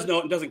maybe he does know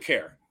it and doesn't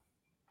care.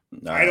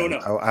 I don't know.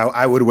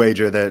 I would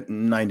wager that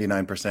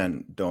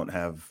 99% don't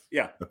have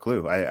a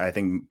clue. I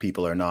think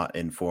people are not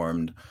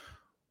informed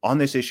on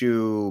this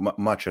issue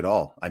much at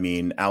all. I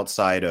mean,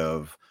 outside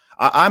of,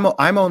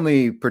 I'm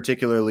only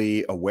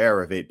particularly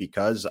aware of it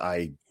because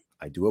I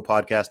do a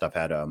podcast. I've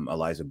had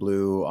Eliza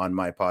Blue on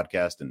my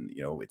podcast, and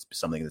it's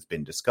something that's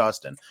been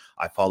discussed, and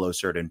I follow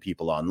certain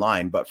people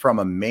online. But from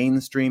a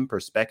mainstream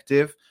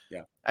perspective,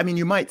 I mean,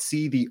 you might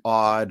see the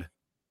odd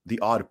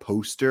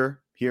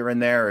poster here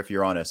and there if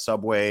you're on a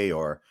subway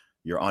or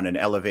you're on an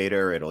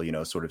elevator.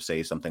 It'll sort of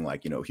say something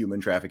like human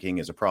trafficking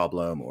is a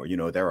problem, or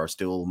there are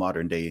still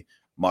modern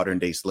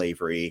day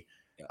slavery,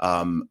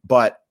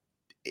 but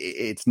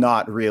it's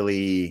not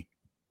really.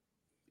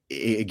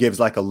 It gives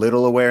like a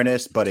little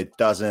awareness, but it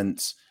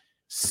doesn't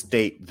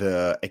state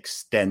the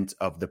extent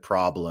of the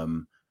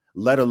problem,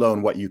 let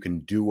alone what you can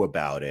do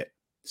about it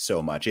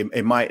so much.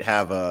 It might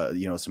have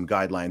some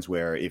guidelines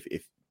where if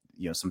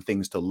some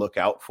things to look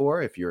out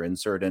for if you're in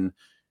certain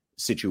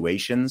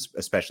situations,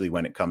 especially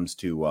when it comes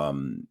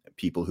to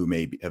people who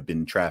may have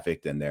been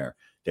trafficked and they're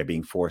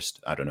being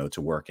forced,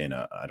 to work in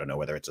I don't know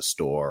whether it's a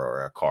store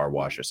or a car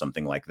wash or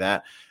something like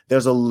that.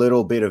 There's a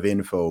little bit of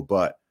info,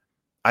 but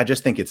I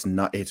just think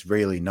it's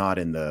really not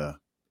in the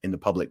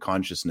public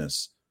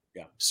consciousness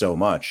so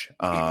much.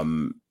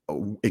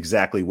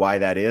 Exactly why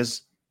that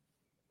is,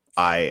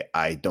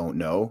 I don't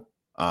know.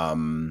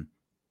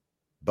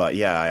 But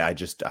yeah,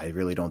 I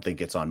really don't think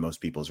it's on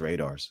most people's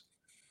radars.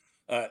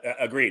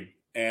 Agreed.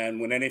 And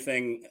when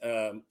anything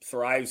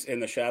thrives in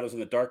the shadows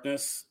and the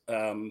darkness,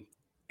 and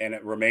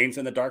it remains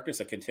in the darkness,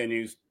 it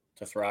continues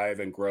to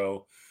thrive and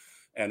grow.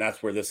 And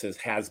that's where this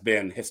has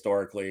been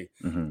historically.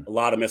 Mm-hmm. A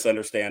lot of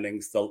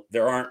misunderstandings.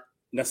 There aren't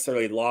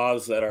necessarily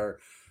laws that are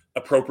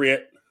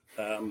appropriate.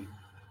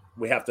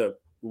 We have to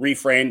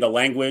reframe the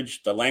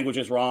language. The language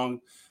is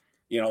wrong.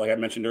 like I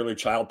mentioned earlier,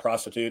 child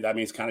prostitute. That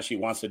means kind of she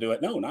wants to do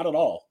it. No, not at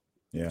all.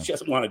 Yeah. She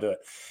doesn't want to do it.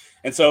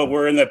 And so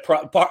we're in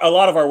a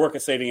lot of our work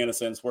at Saving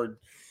Innocence.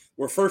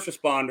 We're first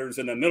responders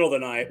in the middle of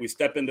the night. We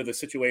step into the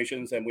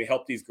situations and we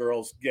help these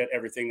girls get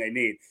everything they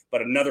need.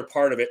 But another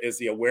part of it is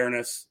the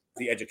awareness,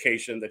 the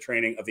education, the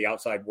training of the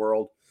outside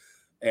world,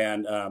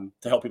 and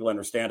to help people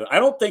understand it. I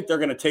don't think they're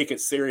going to take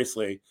it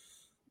seriously.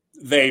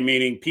 They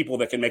meaning people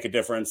that can make a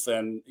difference,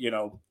 and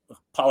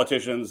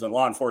politicians and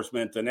law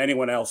enforcement and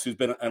anyone else who's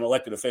been an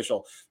elected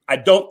official. I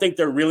don't think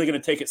they're really going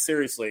to take it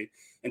seriously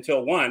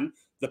until, one,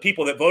 the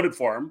people that voted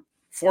for them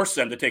force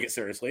them to take it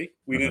seriously.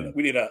 We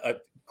need a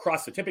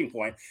cross the tipping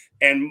point,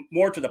 and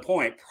more to the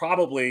point,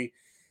 probably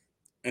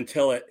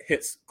until it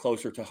hits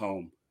closer to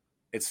home.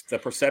 It's the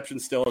perception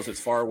still is it's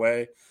far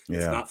away. Yeah.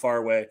 It's not far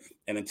away.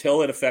 And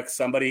until it affects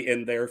somebody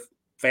in their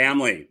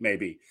family,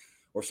 maybe,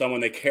 or someone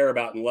they care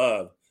about and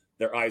love,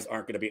 their eyes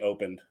aren't going to be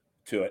opened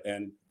to it.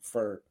 And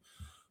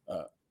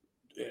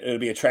it'll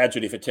be a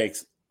tragedy if it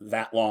takes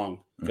that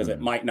long, because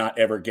it might not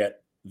ever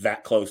get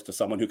that close to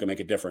someone who can make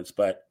a difference,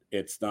 but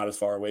it's not as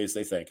far away as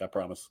they think. I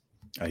promise.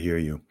 I hear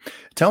you.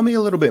 Tell me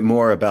a little bit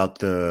more about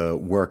the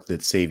work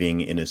that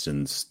Saving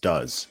Innocence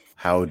does.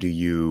 How do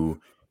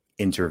you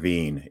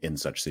intervene in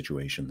such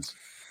situations?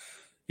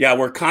 Yeah,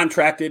 we're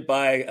contracted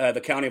by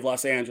the County of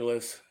Los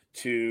Angeles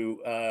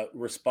to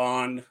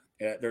respond.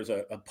 There's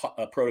a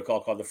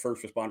protocol called the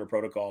First Responder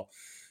Protocol.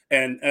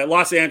 And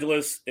Los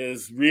Angeles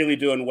is really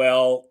doing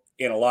well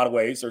in a lot of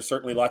ways. There's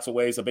certainly lots of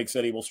ways a big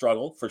city will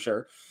struggle, for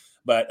sure.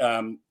 But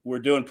we're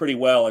doing pretty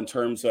well in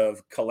terms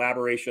of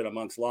collaboration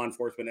amongst law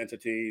enforcement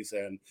entities,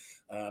 and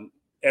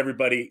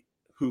everybody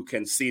who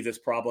can see this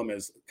problem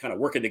is kind of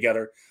working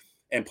together.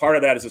 And part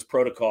of that is this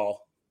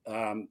protocol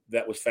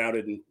that was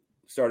started in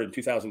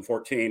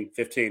 2014,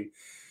 15.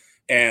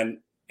 And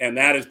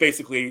that is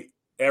basically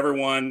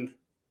everyone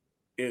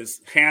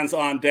is hands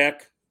on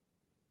deck,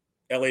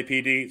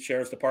 LAPD,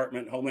 Sheriff's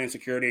Department, Homeland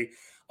Security,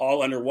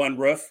 all under one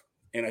roof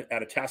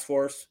at a task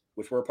force,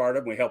 which we're a part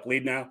of. We help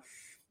lead now.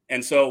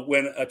 And so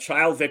when a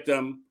child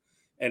victim,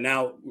 and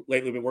now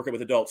lately we've been working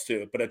with adults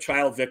too, but a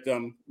child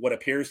victim, what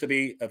appears to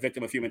be a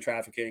victim of human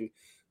trafficking,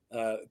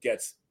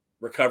 gets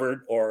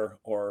recovered or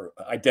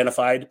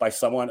identified by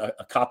someone,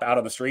 a cop out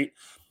on the street,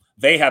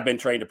 they have been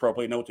trained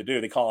appropriately, know what to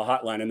do. They call a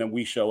hotline, and then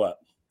we show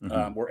up.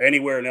 We're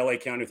anywhere in LA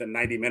County within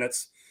 90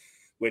 minutes,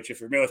 which if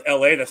you're familiar with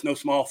LA, that's no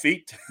small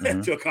feat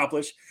to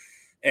accomplish.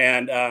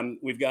 And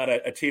we've got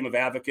a team of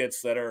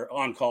advocates that are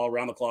on call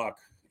around the clock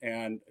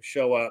and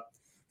show up,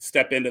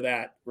 step into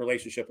that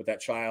relationship with that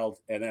child,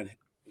 and then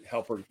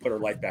help her put her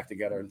life back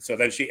together. And so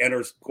then she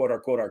enters, quote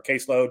unquote, our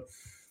caseload.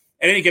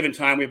 At any given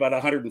time, we have about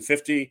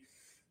 150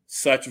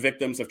 such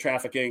victims of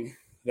trafficking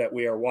that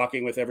we are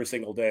walking with every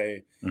single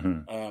day,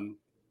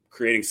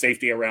 creating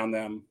safety around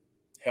them,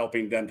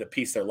 helping them to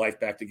piece their life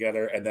back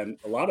together. And then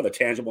a lot of the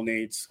tangible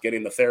needs,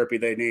 getting the therapy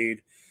they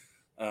need,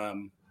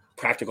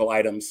 practical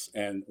items,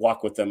 and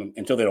walk with them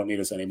until they don't need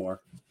us anymore.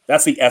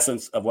 That's the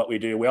essence of what we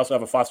do. We also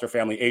have a foster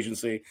family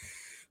agency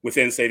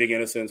within Saving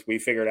Innocence. We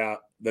figured out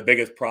the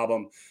biggest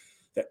problem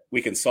that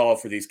we can solve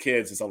for these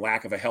kids is a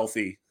lack of a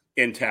healthy,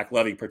 intact,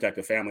 loving,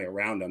 protective family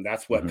around them.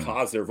 That's what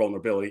caused their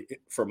vulnerability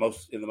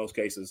in the most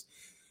cases.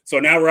 So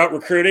now we're out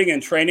recruiting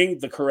and training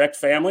the correct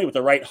family with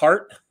the right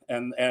heart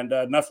and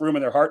enough room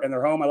in their heart and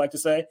their home, I like to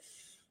say.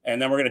 And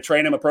then we're going to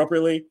train them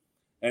appropriately.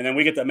 And then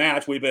we get to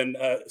match. We've been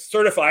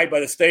certified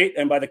by the state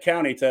and by the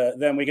county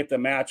then we get to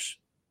match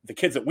the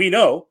kids that we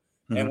know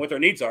and what their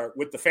needs are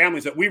with the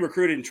families that we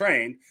recruited and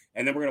trained.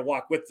 And then we're going to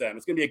walk with them.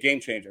 It's going to be a game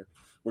changer.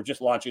 We're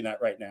just launching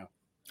that right now.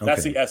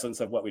 That's the essence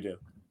of what we do.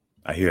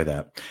 I hear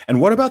that. And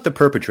what about the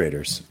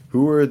perpetrators?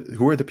 Who are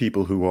the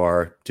people who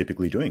are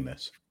typically doing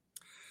this?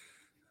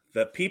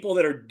 The people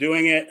that are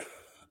doing it,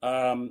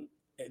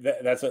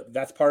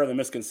 that's part of the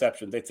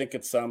misconception. They think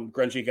it's some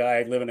grungy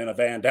guy living in a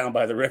van down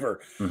by the river,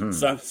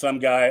 some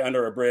guy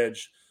under a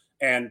bridge,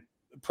 and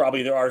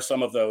probably there are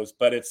some of those.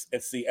 But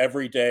it's the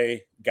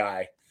everyday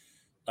guy.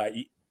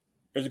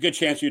 There's a good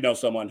chance you know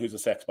someone who's a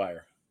sex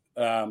buyer.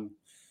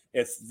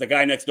 It's the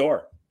guy next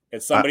door.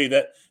 It's somebody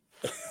that.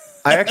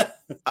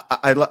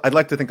 I'd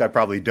like to think I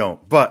probably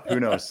don't, but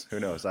who knows? Who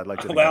knows? I'd like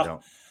to think I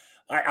don't.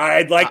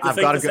 I'd like to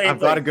think the same thing. I've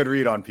got a good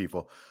read on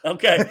people.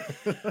 Okay.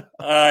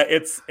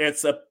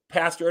 It's a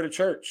pastor at a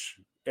church.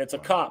 It's a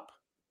cop.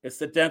 It's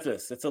the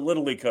dentist. It's a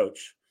Little League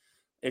coach.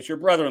 It's your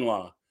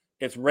brother-in-law.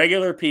 It's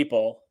regular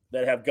people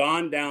that have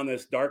gone down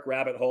this dark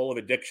rabbit hole of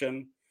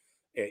addiction.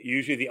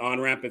 Usually the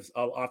on-ramp is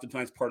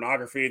oftentimes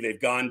pornography.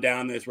 They've gone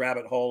down this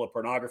rabbit hole of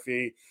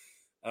pornography.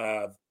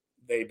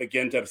 They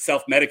begin to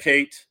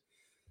self-medicate.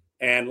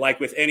 And like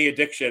with any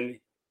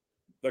addiction,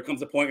 there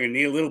comes a point where you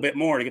need a little bit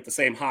more to get the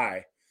same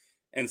high.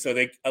 And so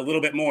a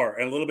little bit more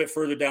and a little bit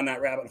further down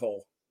that rabbit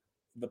hole.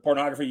 The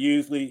pornography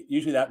usually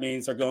that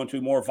means they're going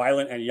to more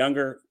violent and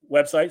younger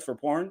websites for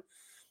porn.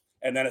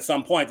 And then at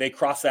some point they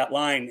cross that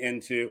line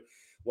into,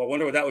 well, I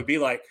wonder what that would be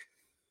like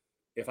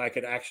if I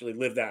could actually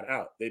live that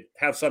out. They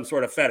have some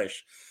sort of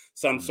fetish,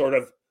 some sort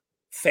of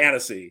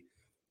fantasy.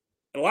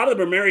 And a lot of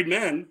them are married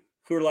men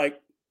who are like,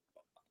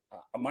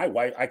 my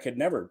wife, I could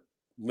never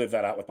live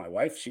that out with my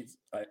wife.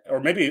 Or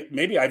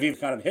maybe I've even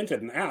kind of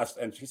hinted and asked,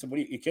 and she said, "What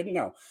are you kidding?"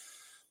 No.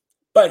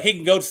 But he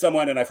can go to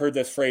someone, and I've heard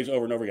this phrase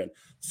over and over again,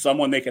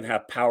 someone they can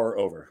have power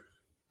over.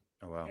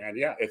 Oh, wow. And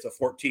yeah, it's a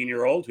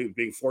 14-year-old who's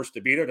being forced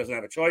to be there, doesn't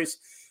have a choice.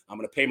 I'm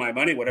going to pay my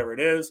money, whatever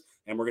it is,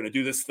 and we're going to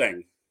do this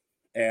thing.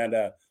 And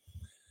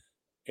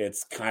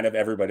it's kind of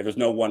everybody. There's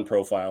no one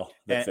profile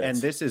that fits. And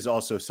this is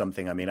also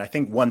something, I mean, I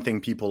think one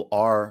thing people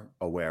are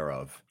aware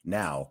of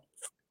now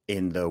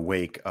in the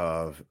wake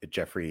of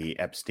Jeffrey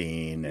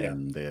Epstein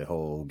and the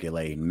whole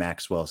Ghislaine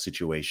Maxwell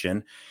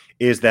situation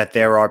is that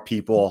there are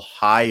people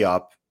high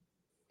up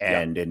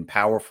and in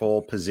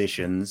powerful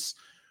positions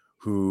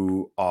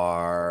who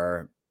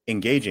are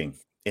engaging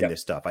in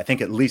this stuff. I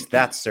think at least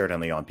that's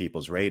certainly on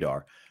people's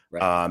radar.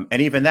 Right.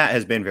 And even that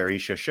has been very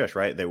shush,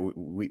 right? That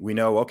we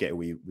know, okay,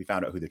 we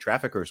found out who the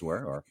traffickers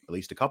were, or at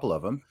least a couple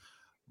of them,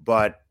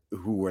 but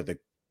who were the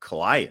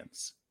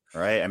clients,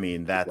 right? I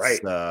mean, that's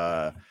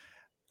right.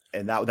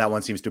 And that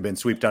one seems to have been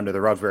swept under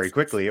the rug very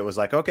quickly. It was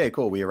like, okay,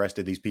 cool, we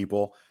arrested these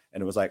people,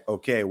 and it was like,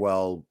 okay,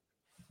 well,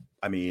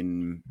 I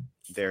mean,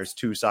 there's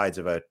two sides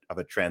of a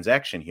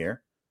transaction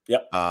here.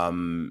 Yep.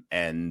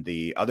 And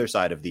the other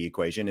side of the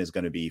equation is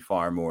going to be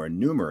far more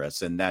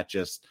numerous, and that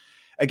just,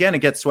 again, it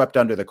gets swept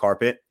under the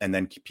carpet, and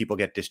then people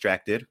get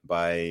distracted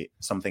by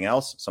something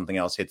else. Something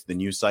else hits the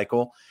news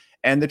cycle.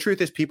 And the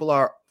truth is, people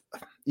are,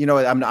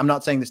 I'm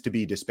not saying this to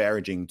be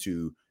disparaging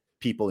to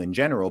people in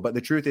general, but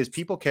the truth is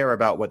people care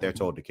about what they're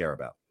told to care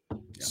about. Yeah.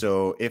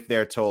 So if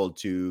they're told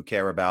to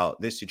care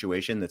about this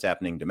situation that's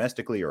happening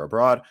domestically or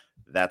abroad,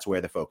 that's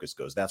where the focus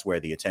goes. That's where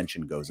the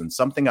attention goes. And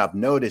something I've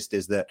noticed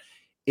is that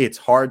it's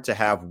hard to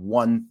have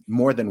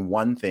more than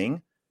one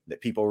thing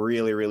that people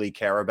really, really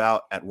care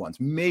about at once.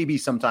 Maybe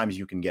sometimes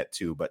you can get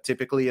two, but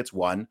typically it's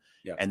one.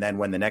 Yeah. And then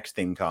when the next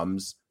thing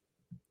comes,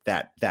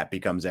 that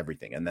becomes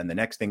everything. And then the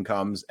next thing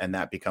comes and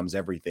that becomes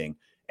everything.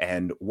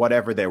 And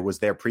whatever there was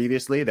there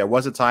previously, there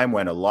was a time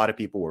when a lot of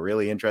people were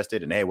really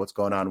interested in, hey, what's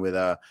going on with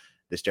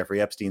this Jeffrey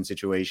Epstein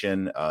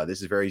situation?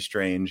 This is very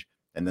strange.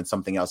 And then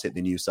something else hit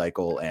the news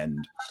cycle,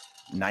 and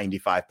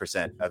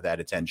 95% of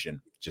that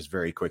attention just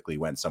very quickly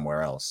went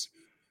somewhere else.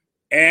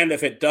 And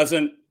if it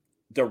doesn't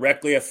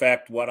directly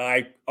affect what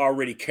I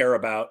already care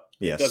about,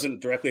 yes. It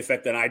doesn't directly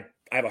affect, then I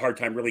have a hard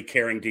time really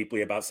caring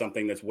deeply about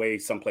something that's way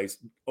someplace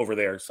over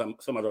there, some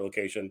other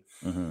location.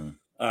 Mm-hmm.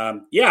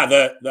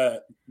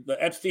 The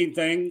Epstein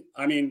thing.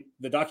 I mean,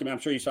 the document, I'm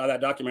sure you saw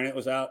that document. It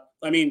was out.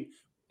 I mean,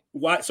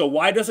 why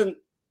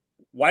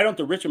don't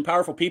the rich and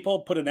powerful people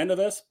put an end to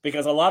this?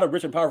 Because a lot of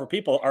rich and powerful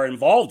people are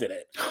involved in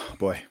it. Oh,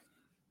 boy.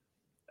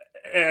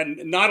 And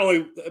not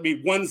only, I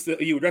mean, ones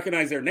that you would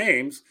recognize their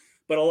names,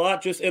 but a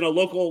lot just in a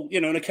local,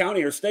 in a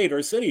county or state or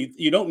a city,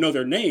 you don't know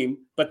their name,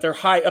 but they're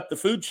high up the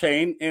food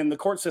chain in the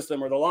court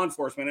system or the law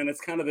enforcement. And it's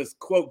kind of this,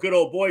 quote, good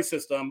old boy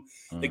system.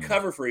 They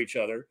cover for each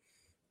other,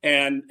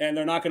 and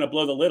they're not going to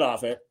blow the lid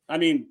off it. I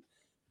mean,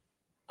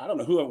 I don't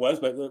know who it was,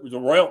 but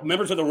the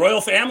members of the royal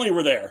family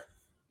were there.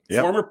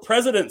 Yep. Former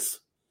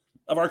presidents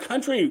of our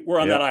country were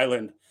on that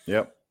island.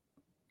 Yep.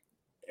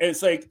 And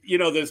it's like,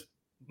 this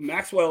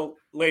Maxwell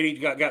lady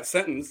got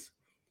sentenced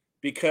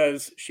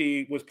because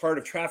she was part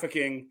of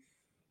trafficking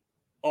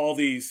all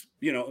these,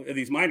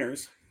 these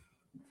minors.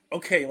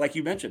 Okay, like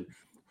you mentioned,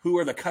 who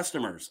are the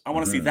customers? I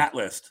want to see that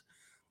list.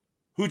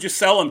 Who'd you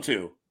sell them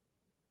to?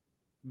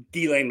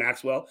 Ghislaine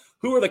Maxwell.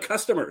 Who are the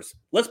customers?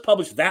 Let's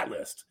publish that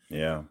list.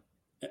 Yeah.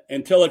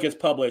 Until it gets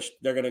published,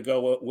 they're going to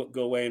go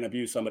away and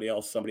abuse somebody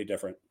else, somebody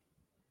different.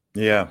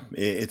 Yeah,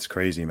 it's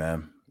crazy,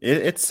 man.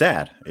 It's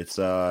sad. It's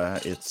a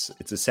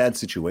sad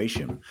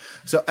situation.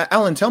 So,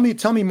 Alan, tell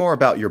me more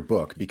about your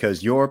book,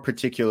 because you're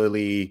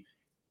particularly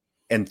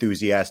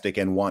enthusiastic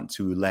and want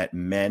to let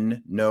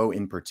men know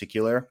in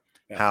particular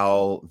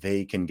how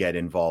they can get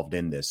involved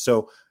in this.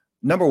 So,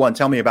 number one,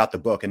 tell me about the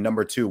book, and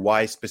number two,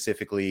 why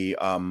specifically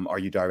are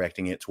you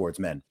directing it towards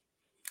men?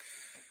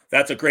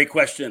 That's a great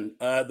question.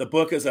 The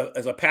book is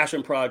a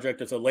passion project.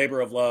 It's a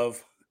labor of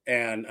love,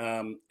 and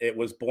it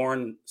was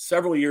born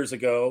several years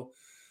ago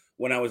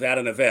when I was at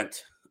an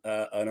event,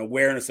 an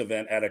awareness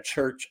event at a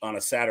church on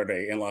a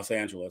Saturday in Los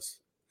Angeles.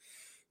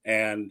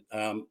 And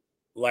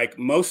like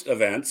most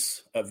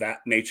events of that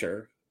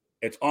nature,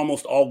 it's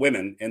almost all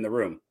women in the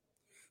room.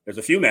 There's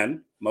a few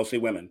men, mostly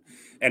women.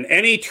 And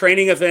any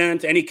training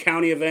event, any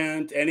county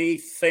event,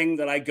 anything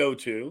that I go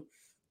to,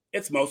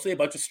 it's mostly a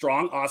bunch of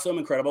strong, awesome,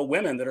 incredible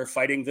women that are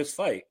fighting this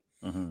fight.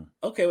 Mm-hmm.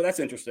 Okay, well, that's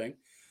interesting.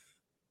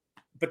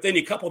 But then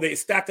they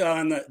stacked it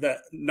on the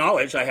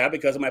knowledge I have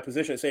because of my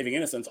position at Saving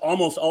Innocence.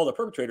 Almost all the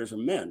perpetrators are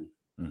men.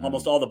 Mm-hmm.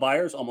 Almost all the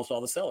buyers, almost all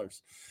the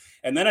sellers.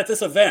 And then at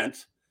this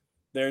event,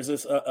 there's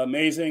this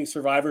amazing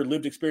survivor,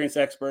 lived experience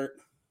expert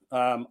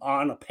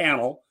on a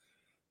panel.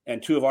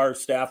 And two of our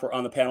staff were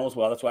on the panel as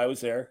well. That's why I was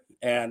there.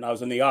 And I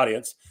was in the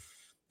audience.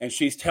 And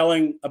she's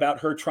telling about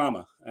her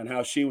trauma and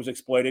how she was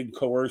exploited,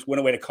 coerced, went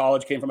away to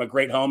college, came from a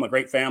great home, a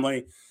great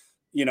family,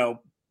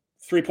 3.8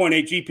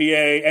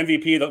 GPA,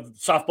 MVP of the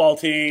softball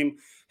team,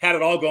 had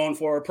it all going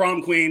for her,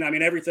 prom queen. I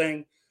mean,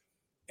 everything.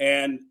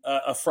 And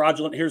a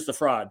fraudulent, here's the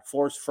fraud,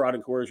 force, fraud,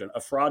 and coercion.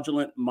 A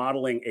fraudulent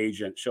modeling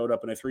agent showed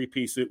up in a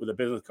 3-piece suit with a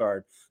business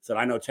card, said,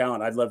 I know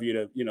talent. I'd love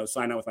you to,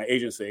 sign on with my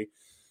agency.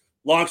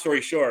 Long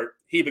story short,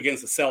 he begins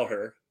to sell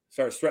her,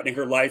 starts threatening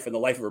her life and the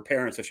life of her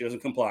parents if she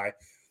doesn't comply.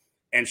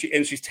 And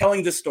she's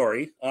telling this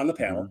story on the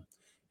panel.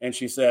 Mm-hmm. And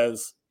she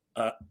says,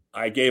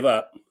 I gave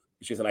up.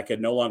 She said, I could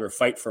no longer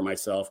fight for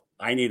myself.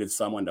 I needed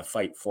someone to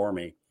fight for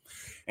me.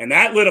 And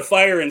that lit a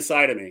fire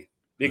inside of me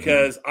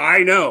because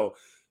I know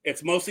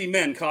it's mostly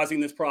men causing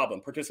this problem,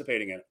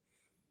 participating in it.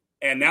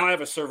 And now I have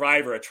a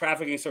survivor, a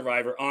trafficking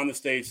survivor on the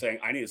stage saying,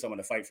 I needed someone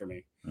to fight for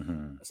me.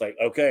 Mm-hmm. It's like,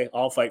 okay,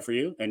 I'll fight for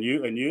you and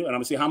you and you. And I'm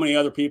going to see how many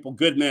other people,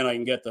 good men, I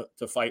can get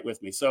to fight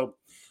with me. So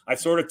I've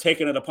sort of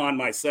taken it upon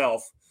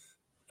myself.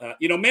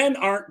 Men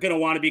aren't going to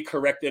want to be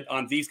corrected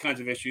on these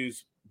kinds of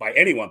issues by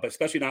anyone, but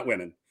especially not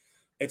women.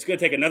 It's going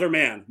to take another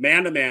man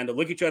to man, to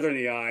look each other in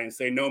the eye and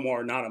say, no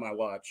more, not on my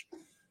watch.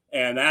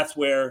 And that's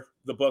where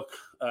the book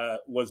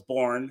was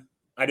born.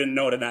 I didn't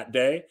know it in that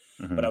day,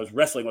 but I was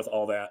wrestling with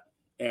all that.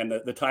 And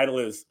the title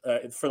is,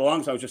 for the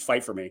longest time, it was just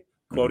Fight for Me,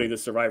 quoting the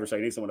survivor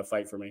saying, I need someone to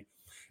fight for me.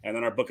 And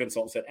then our book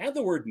consultant said, add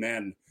the word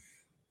men.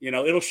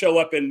 It'll show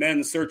up in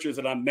men's searches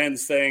and on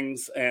men's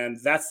things. And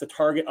that's the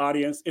target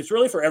audience. It's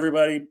really for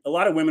everybody. A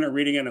lot of women are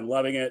reading it and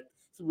loving it.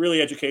 It's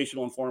really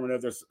educational,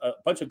 informative. There's a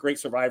bunch of great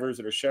survivors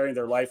that are sharing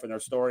their life and their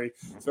story.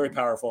 It's very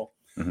powerful.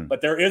 Mm-hmm.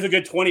 But there is a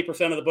good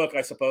 20% of the book,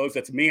 I suppose,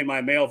 that's me and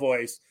my male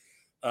voice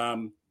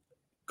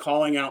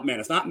calling out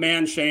men. It's not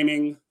man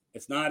shaming.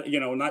 It's not,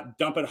 not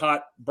dumping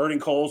hot, burning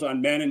coals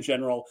on men in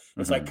general.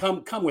 It's like,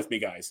 come with me,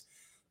 guys.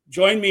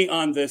 Join me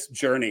on this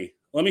journey.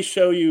 Let me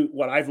show you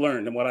what I've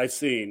learned and what I've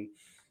seen.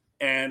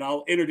 And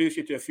I'll introduce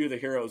you to a few of the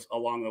heroes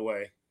along the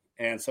way.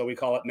 And so we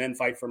call it Men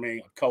Fight for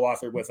Me,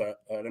 co-authored with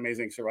an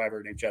amazing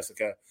survivor named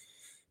Jessica.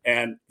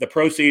 And the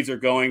proceeds are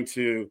going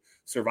to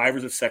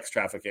survivors of sex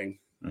trafficking.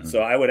 Mm-hmm.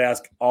 So I would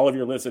ask all of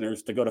your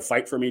listeners to go to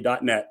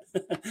fightforme.net.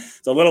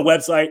 It's a little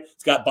website.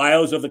 It's got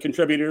bios of the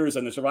contributors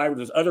and the survivors.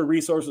 There's other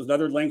resources and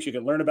other links you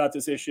can learn about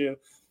this issue.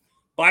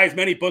 Buy as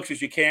many books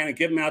as you can and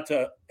give them out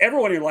to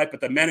everyone in your life,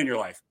 but the men in your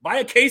life. Buy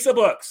a case of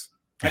books.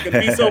 I can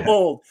be so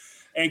bold.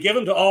 And give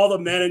them to all the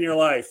men in your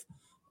life.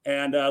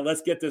 And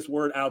let's get this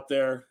word out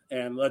there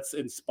and let's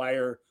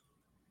inspire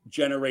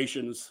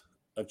generations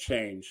of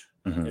change.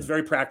 Mm-hmm. It's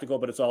very practical,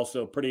 but it's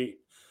also pretty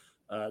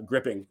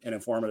gripping and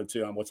informative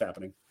too on what's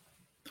happening.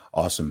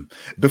 Awesome.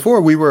 Before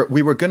we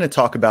were going to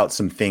talk about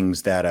some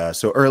things that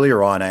so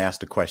earlier on I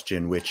asked a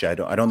question which I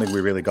don't think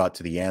we really got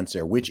to the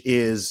answer, which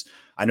is,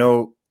 I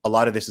know a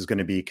lot of this is going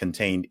to be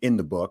contained in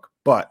the book,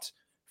 but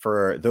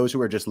for those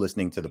who are just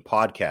listening to the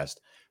podcast,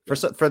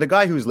 for the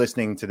guy who's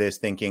listening to this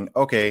thinking,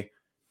 okay,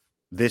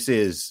 this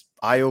is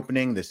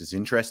eye-opening, this is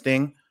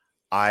interesting,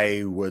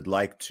 I would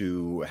like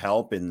to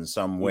help in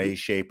some way,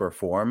 shape, or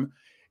form.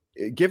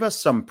 Give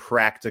us some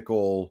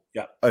practical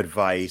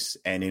advice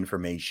and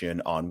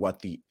information on what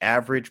the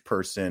average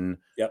person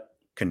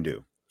can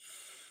do.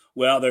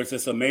 Well, there's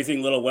this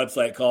amazing little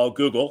website called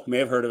Google. You may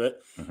have heard of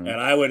it. Mm-hmm. And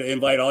I would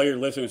invite all your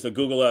listeners to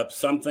Google up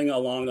something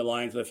along the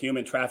lines of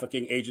human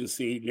trafficking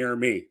agency near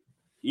me.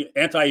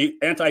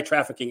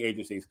 Anti-trafficking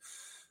agencies.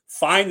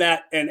 Find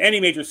that in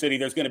any major city,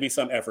 there's going to be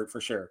some effort for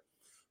sure.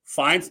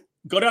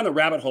 Go down the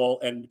rabbit hole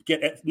and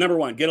number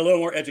one, get a little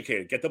more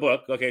educated. Get the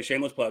book. Okay,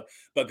 shameless plug.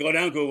 But go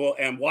down Google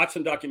and watch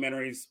some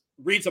documentaries,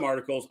 read some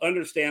articles,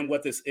 understand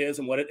what this is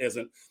and what it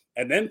isn't,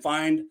 and then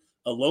find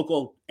a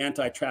local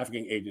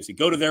anti-trafficking agency.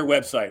 Go to their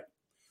website.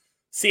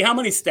 See how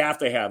many staff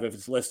they have if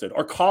it's listed,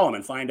 or call them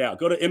and find out.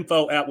 Go to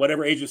info at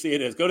whatever agency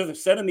it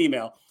is. Send an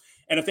email.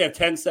 And if they have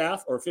 10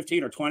 staff or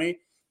 15 or 20,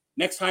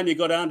 next time you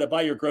go down to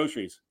buy your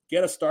groceries,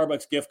 get a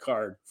Starbucks gift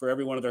card for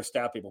every one of their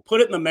staff people.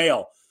 Put it in the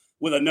mail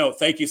with a note.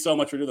 Thank you so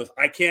much for doing this.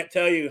 I can't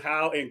tell you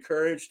how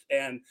encouraged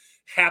and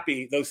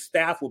happy those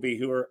staff will be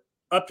who are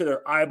up to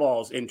their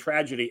eyeballs in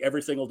tragedy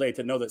every single day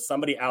to know that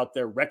somebody out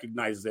there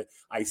recognizes it.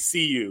 I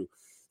see you.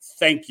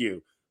 Thank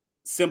you.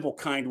 Simple,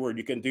 kind word.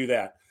 You can do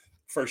that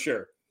for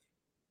sure.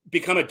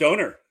 Become a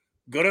donor.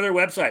 Go to their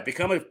website.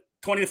 Become a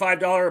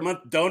 $25 a month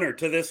donor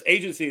to this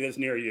agency that's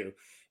near you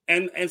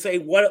and say,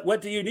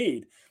 what do you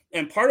need?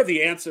 And part of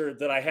the answer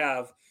that I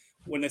have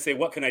when they say,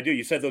 what can I do?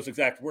 You said those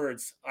exact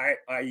words.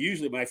 I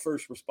usually, my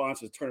first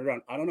response is turn it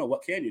around. I don't know.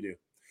 What can you do?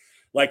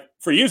 Like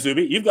for you,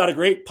 Zuby, you've got a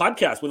great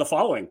podcast with a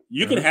following.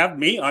 You can have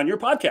me on your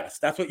podcast.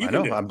 That's what you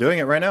can do. I'm doing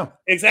it right now.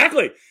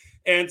 Exactly.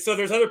 And so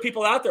there's other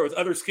people out there with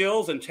other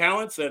skills and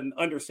talents and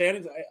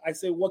understandings. I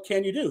say, what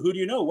can you do? Who do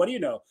you know? What do you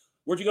know?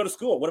 Where'd you go to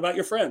school? What about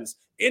your friends?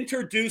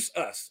 Introduce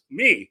us,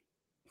 me.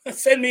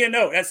 Send me a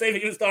note at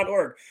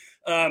savingyouth.org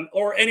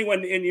or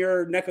anyone in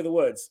your neck of the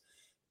woods.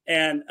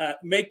 And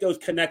make those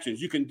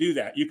connections. You can do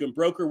that. You can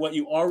broker what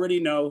you already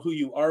know, who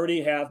you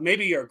already have.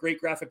 Maybe you're a great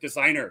graphic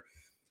designer.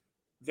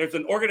 There's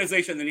an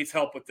organization that needs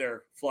help with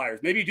their flyers.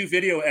 Maybe you do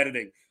video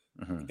editing.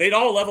 Mm-hmm. They'd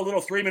all love a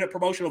little 3-minute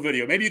promotional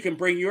video. Maybe you can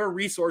bring your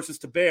resources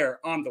to bear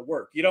on the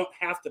work. You don't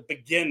have to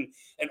begin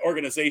an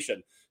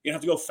organization. You don't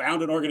have to go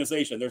found an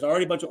organization. There's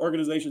already a bunch of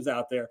organizations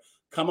out there.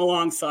 Come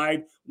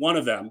alongside one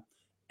of them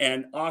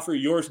and offer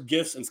your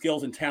gifts and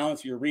skills and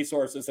talents, your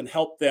resources, and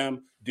help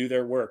them do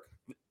their work.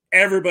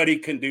 Everybody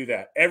can do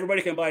that.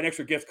 Everybody can buy an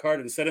extra gift card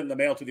and send it in the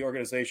mail to the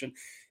organization.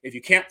 If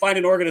you can't find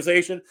an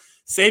organization,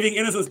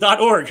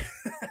 savinginnocence.org.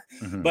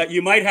 But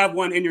you might have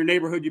one in your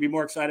neighborhood you'd be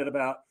more excited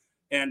about,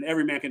 and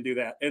every man can do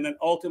that. And then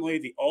ultimately,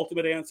 the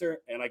ultimate answer,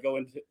 and I go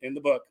into in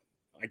the book,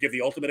 I give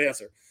the ultimate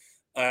answer.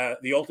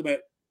 The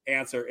ultimate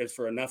answer is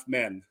for enough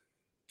men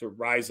to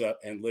rise up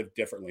and live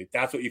differently.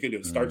 That's what you can do.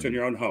 It starts in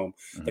your own home.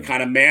 The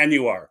kind of man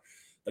you are,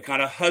 the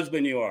kind of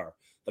husband you are,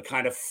 the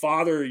kind of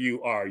father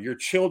you are. Your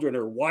children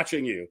are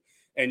watching you,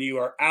 and you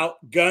are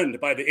outgunned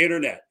by the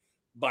internet,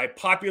 by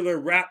popular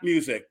rap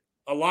music.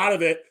 A lot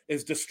of it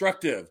is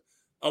destructive.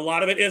 A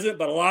lot of it isn't,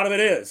 but a lot of it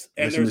is.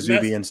 And listen to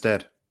Zuby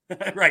instead.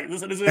 Right,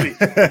 listen to Zuby.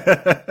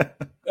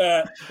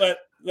 But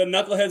the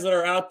knuckleheads that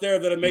are out there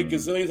that have made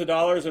gazillions of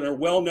dollars and are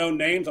well-known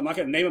names, I'm not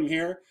going to name them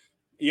here.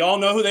 You all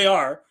know who they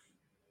are.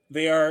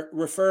 They are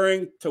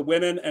referring to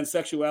women and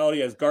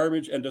sexuality as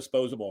garbage and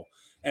disposable.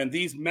 And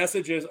these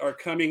messages are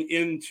coming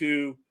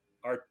into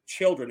our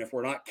children if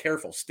we're not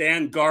careful.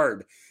 Stand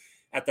guard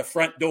at the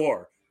front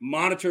door.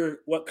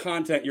 Monitor what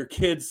content your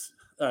kids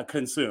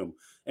consume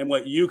and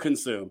what you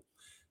consume.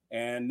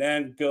 And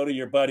then go to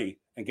your buddy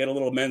and get a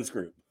little men's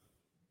group.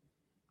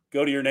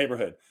 Go to your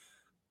neighborhood.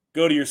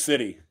 Go to your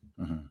city.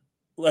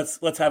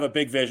 Let's have a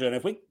big vision.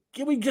 If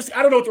we just,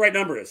 I don't know what the right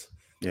number is.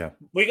 Yeah.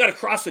 We got to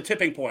cross the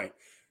tipping point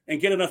and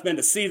get enough men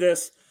to see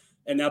this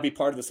and now be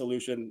part of the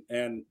solution,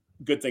 and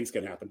good things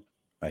can happen.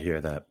 I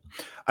hear that.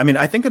 I mean,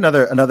 I think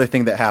another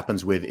thing that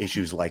happens with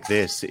issues like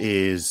this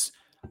is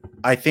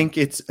I think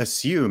it's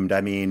assumed,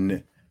 I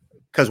mean,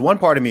 because one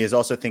part of me is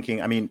also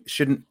thinking, I mean,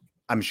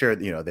 I'm sure,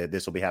 that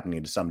this will be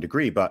happening to some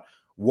degree, but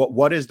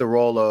what is the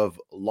role of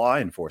law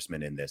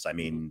enforcement in this? I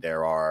mean,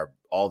 there are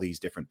all these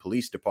different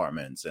police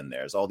departments and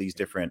there's all these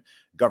different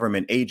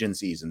government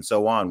agencies and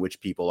so on, which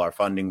people are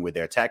funding with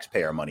their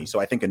taxpayer money. So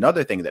I think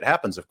another thing that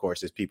happens, of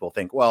course, is people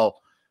think,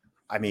 well,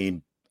 I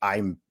mean,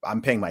 I'm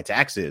paying my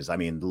taxes. I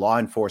mean, law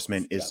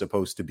enforcement is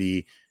supposed to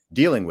be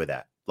dealing with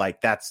that.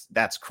 Like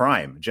that's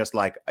crime. Just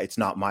like it's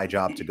not my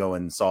job to go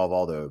and solve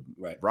all the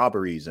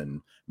robberies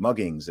and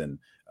muggings and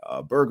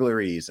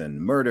burglaries and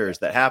murders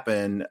that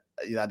happen.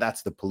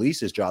 That's the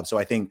police's job. So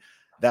I think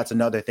that's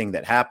another thing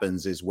that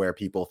happens is where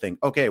people think,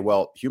 okay,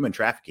 well, human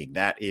trafficking,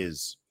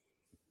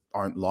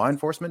 aren't law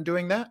enforcement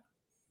doing that?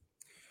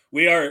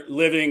 We are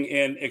living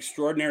in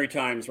extraordinary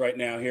times right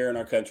now here in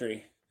our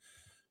country.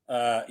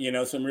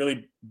 Some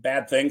really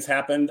bad things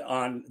happened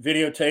on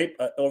videotape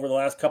over the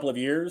last couple of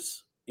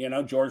years,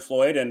 George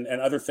Floyd and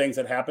other things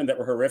that happened that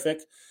were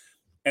horrific.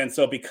 And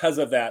so because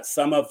of that,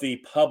 some of the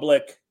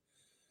public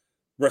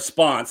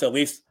response, at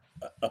least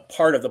a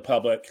part of the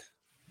public,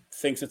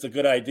 thinks it's a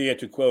good idea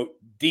to, quote,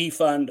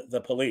 defund the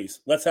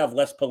police. Let's have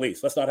less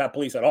police. Let's not have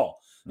police at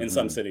all in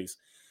some cities.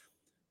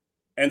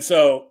 And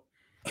so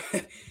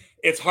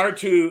it's hard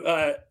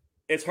to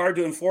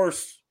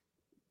enforce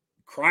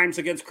crimes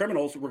against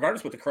criminals,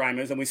 regardless what the crime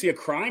is. And we see a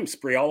crime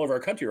spree all over our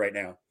country right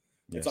now.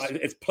 Yes.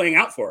 It's playing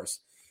out for us.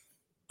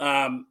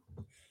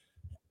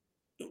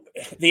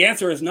 The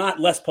answer is not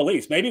less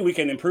police. Maybe we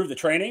can improve the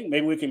training.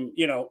 Maybe we can,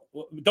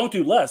 don't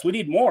do less. We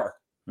need more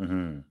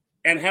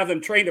and have them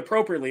trained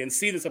appropriately and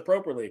see this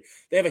appropriately.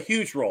 They have a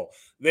huge role.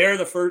 They're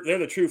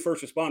the true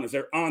first responders.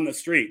 They're on the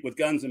street with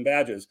guns and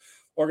badges.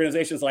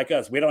 Organizations like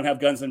us, we don't have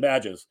guns and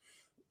badges.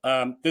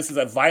 This is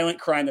a violent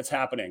crime that's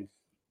happening,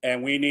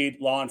 and we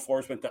need law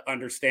enforcement to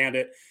understand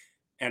it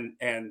and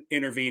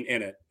intervene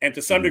in it. And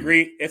to some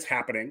degree, it's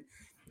happening.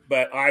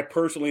 But I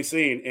personally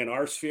seen in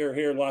our sphere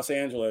here in Los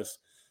Angeles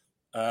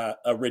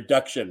a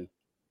reduction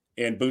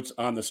in boots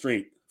on the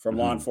street from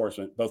law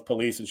enforcement, both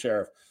police and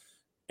sheriff.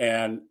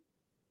 And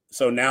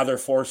so now they're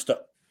forced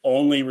to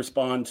only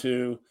respond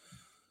to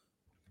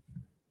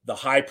the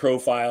high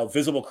profile,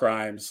 visible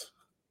crimes,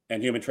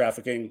 and human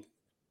trafficking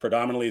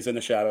predominantly is in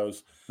the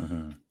shadows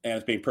and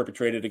it's being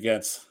perpetrated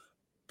against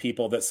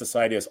people that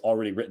society has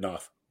already written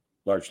off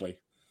largely.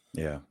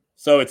 Yeah.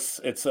 So it's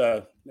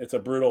a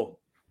brutal,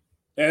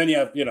 and then you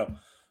have,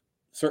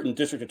 certain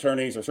district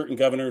attorneys or certain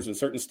governors in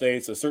certain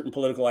states, a certain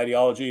political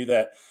ideology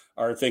that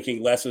are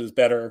thinking less is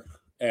better,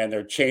 and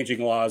they're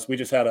changing laws. We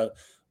just had a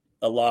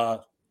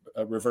law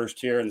reversed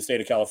here in the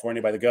state of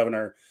California by the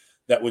governor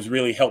that was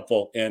really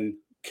helpful in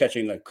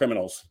catching the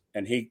criminals.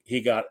 And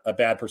he got a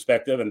bad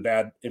perspective and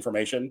bad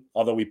information,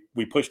 although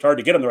we pushed hard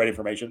to get him the right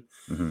information.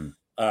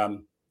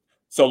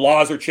 So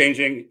laws are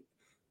changing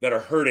that are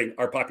hurting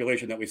our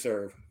population that we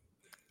serve.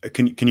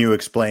 Can you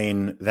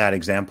explain that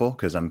example?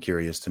 Because I'm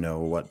curious to know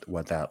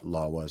what that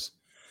law was.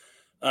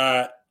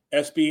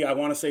 SB, I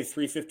want to say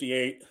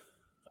 358.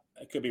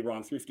 I could be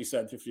wrong,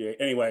 357, 58.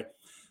 Anyway,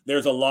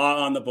 there's a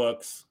law on the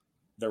books.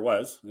 There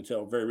was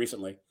until very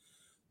recently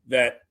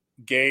that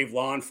gave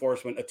law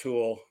enforcement a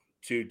tool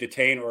to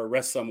detain or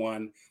arrest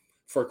someone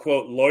for,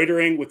 quote,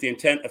 loitering with the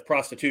intent of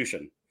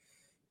prostitution.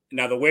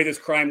 Now, the way this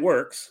crime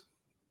works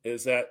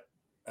is that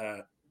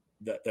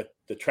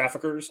the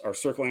traffickers are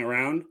circling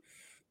around.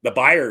 The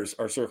buyers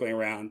are circling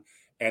around,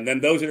 and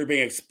then those that are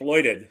being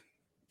exploited,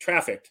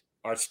 trafficked,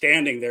 are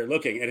standing there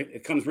looking, and it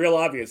becomes real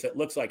obvious. It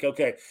looks like,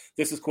 okay,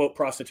 this is, quote,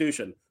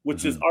 prostitution,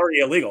 which is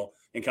already illegal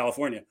in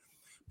California.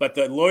 But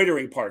the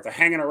loitering part, the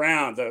hanging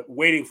around, the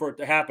waiting for it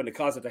to happen, to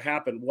cause it to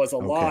happen, was a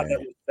law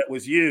that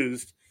was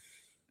used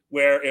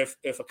where if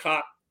a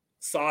cop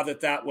saw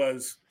that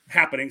was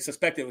happening,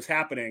 suspected it was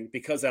happening,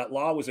 because that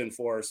law was in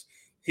force,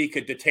 he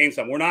could detain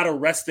someone. We're not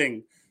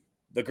arresting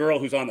the girl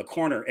who's on the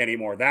corner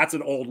anymore. That's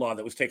an old law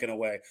that was taken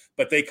away.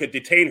 But they could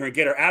detain her and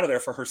get her out of there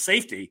for her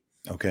safety.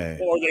 Okay.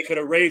 Or they could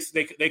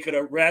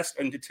arrest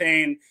and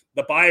detain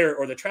the buyer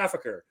or the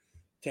trafficker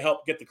to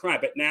help get the crime.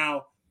 But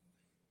now,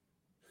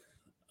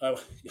 I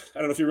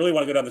don't know if you really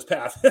want to go down this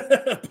path,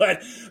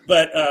 but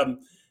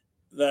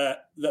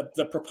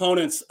the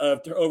proponents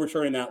of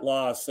overturning that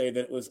law say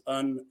that it was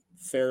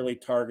unfairly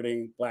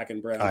targeting Black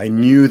and brown. I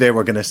knew they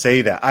were going to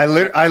say that. I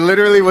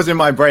literally was in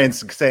my brain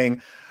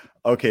saying,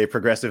 okay,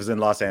 progressives in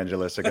Los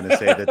Angeles are going to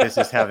say that this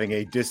is having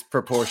a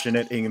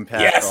disproportionate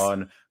impact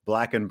on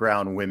Black and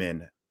brown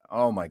women.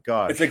 Oh my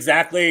God. It's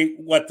exactly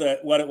what it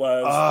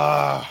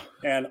was.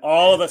 And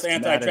all of us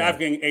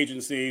anti-trafficking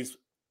agencies,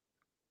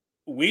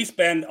 we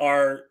spend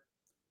our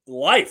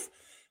life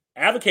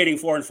advocating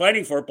for and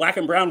fighting for Black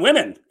and brown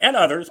women and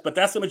others, but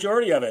that's the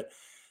majority of it.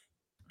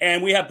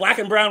 And we have Black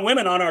and brown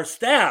women on our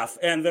staff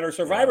and that are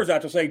survivors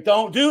out to say,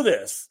 don't do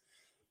this.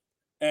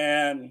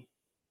 And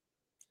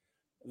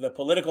the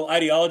political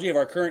ideology of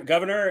our current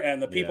governor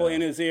and the people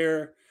in his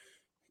ear,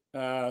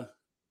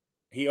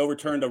 he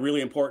overturned a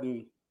really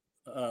important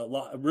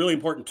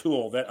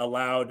tool that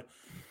allowed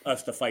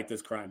us to fight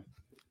this crime.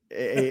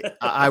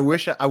 I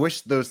wish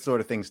those sort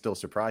of things still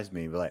surprised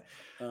me, but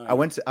I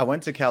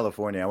went to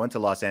California. I went to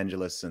Los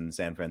Angeles and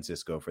San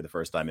Francisco for the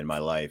first time in my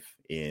life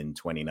in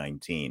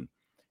 2019.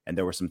 And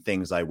there were some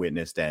things I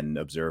witnessed and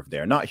observed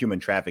there, not human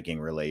trafficking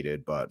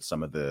related, but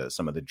some of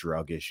the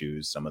drug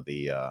issues, some of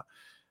the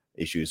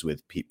issues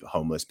with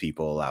homeless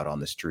people out on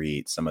the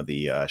street, some of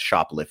the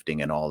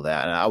shoplifting and all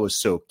that. And I was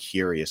so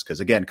curious because,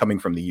 again, coming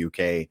from the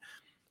UK,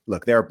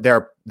 look,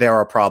 there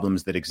are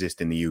problems that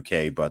exist in the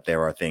UK, but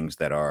there are things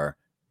that are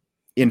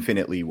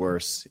infinitely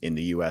worse in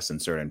the US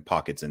and certain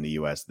pockets in the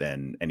US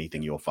than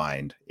anything you'll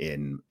find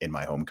in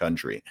my home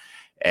country.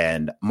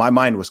 And my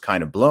mind was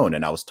kind of blown.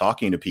 And I was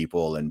talking to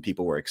people and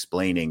people were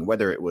explaining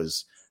whether it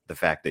was the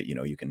fact that,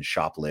 you can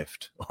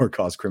shoplift or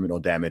cause criminal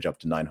damage up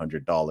to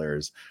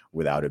 $900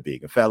 without it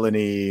being a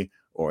felony,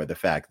 or the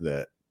fact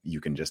that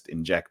you can just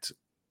inject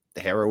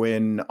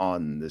heroin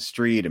on the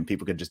street and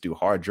people can just do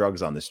hard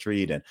drugs on the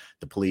street, and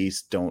the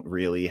police don't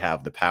really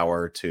have the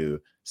power to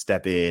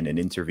step in and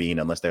intervene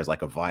unless there's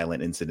like a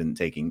violent incident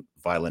taking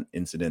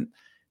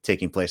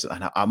place.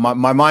 And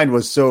my mind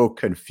was so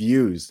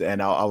confused,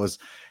 and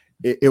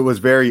it was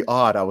very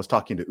odd. I was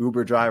talking to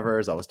Uber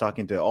drivers. I was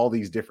talking to all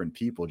these different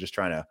people just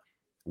trying to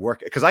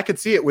work, because I could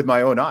see it with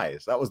my own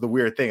eyes. That was the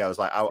weird thing. I was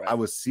like, I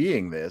was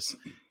seeing this,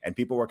 and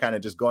people were kind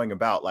of just going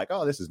about like,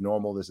 oh, this is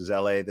normal. This is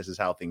LA. This is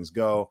how things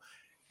go.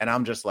 And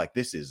I'm just like,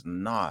 this is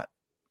not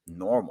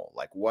normal.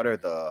 Like, what are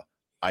the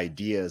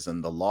ideas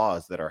and the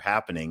laws that are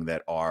happening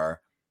that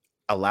are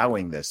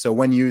allowing this? So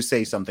when you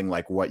say something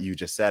like what you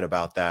just said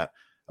about that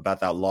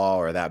law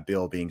or that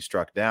bill being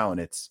struck down,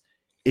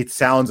 it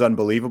sounds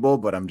unbelievable,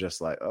 but I'm just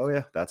like, oh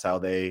yeah, that's how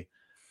they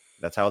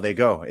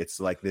go.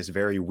 It's like this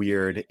very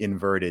weird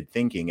inverted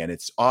thinking. And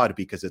it's odd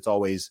because it's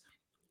always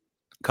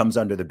comes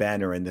under the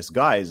banner in this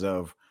guise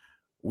of,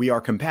 we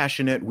are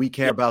compassionate. We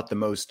care about the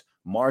most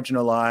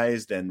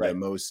marginalized and the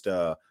most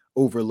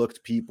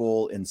overlooked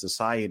people in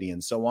society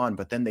and so on.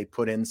 But then they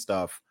put in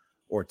stuff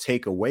or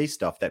take away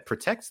stuff that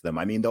protects them.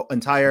 I mean, the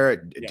entire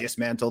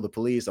dismantle the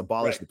police,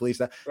 abolish the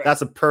police.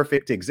 That's a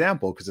perfect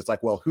example, because it's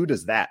like, well, who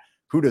does that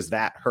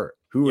hurt?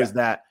 Who is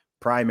that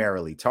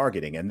primarily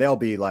targeting? And they'll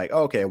be like,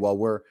 okay, well,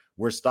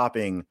 we're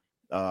stopping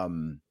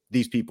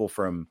these people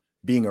from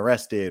being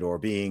arrested or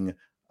being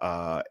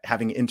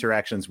having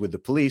interactions with the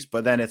police.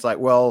 But then it's like,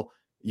 well,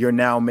 you're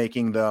now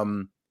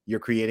you're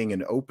creating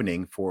an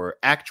opening for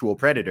actual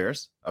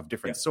predators of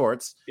different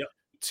sorts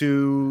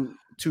to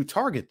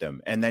target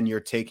them. And then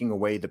you're taking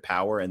away the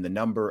power and the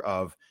number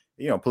of,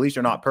 police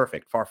are not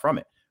perfect, far from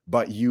it,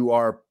 but you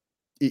are,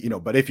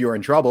 but if you're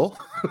in trouble,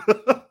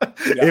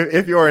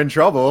 if you're in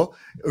trouble,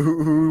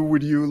 who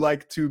would you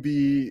like to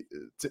be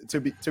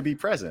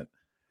present?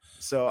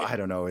 So I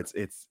don't know.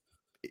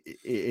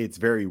 It's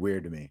very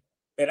weird to me.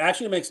 It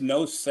actually makes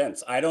no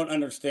sense. I don't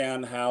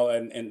understand how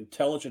an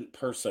intelligent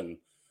person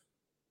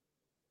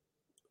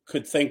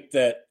could think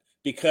that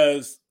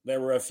because there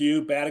were a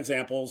few bad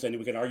examples, and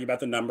we can argue about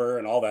the number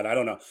and all that, I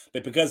don't know,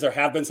 but because there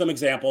have been some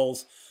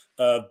examples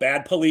of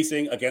bad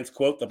policing against,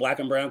 quote, the Black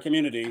and brown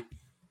community,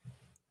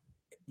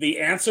 the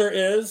answer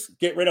is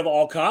get rid of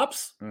all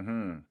cops.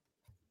 Mm-hmm.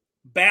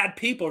 Bad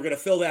people are going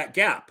to fill that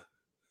gap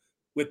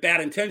with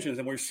bad intentions,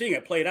 and we're seeing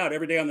it played out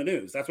every day on the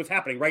news. That's what's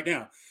happening right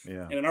now.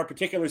 Yeah. And in our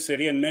particular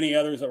city and many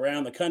others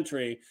around the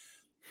country,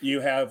 you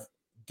have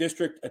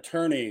district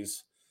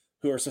attorneys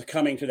who are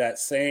succumbing to that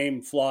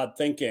same flawed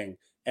thinking,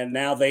 and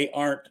now they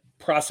aren't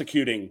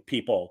prosecuting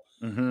people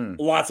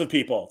Lots of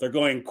people. They're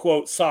going,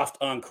 quote, soft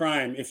on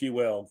crime, if you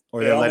will.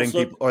 Or they're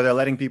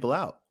letting people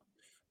out.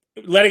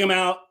 Letting them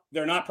out.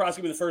 They're not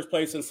prosecuting in the first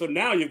place. And so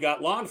now you've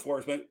got law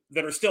enforcement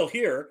that are still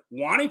here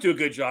wanting to do a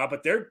good job,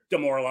 but they're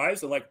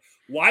demoralized. They're like,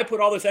 why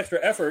put all this extra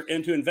effort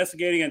into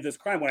investigating this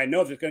crime when I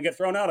know it's going to get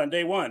thrown out on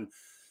day one?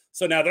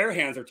 So now their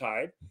hands are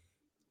tied.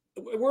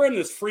 We're in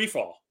this free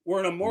fall. We're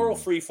in a moral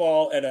free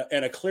fall and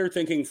a clear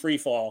thinking free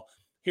fall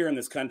here in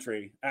this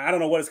country. I don't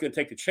know what it's going to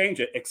take to change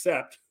it,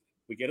 except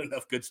we get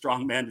enough good,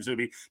 strong men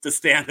to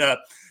stand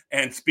up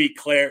and speak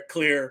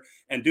clear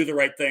and do the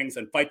right things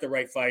and fight the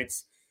right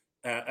fights.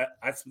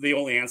 That's the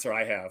only answer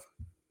I have.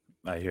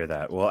 I hear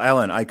that. Well,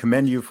 Alan, I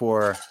commend you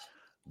for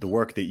the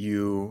work that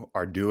you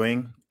are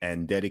doing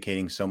and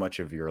dedicating so much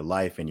of your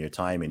life and your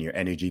time and your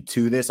energy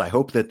to this. I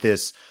hope that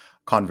this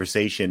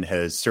conversation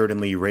has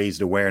certainly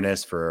raised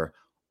awareness for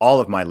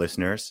all of my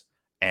listeners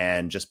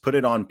and just put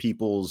it on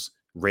people's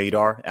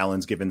radar.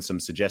 Alan's given some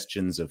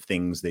suggestions of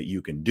things that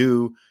you can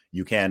do.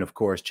 You can, of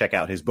course, check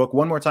out his book.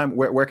 One more time,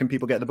 where can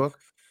people get the book?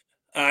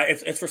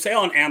 It's for sale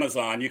on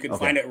Amazon. You can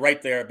find it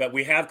right there. But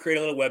we have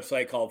created a little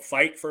website called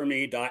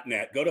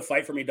fightforme.net. Go to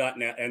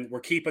fightforme.net, and we're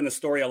keeping the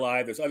story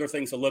alive. There's other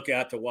things to look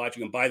at, to watch.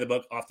 You can buy the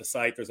book off the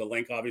site. There's a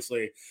link,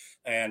 obviously,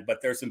 but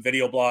there's some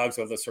video blogs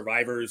of the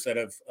survivors that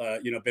have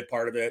been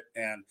part of it.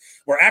 And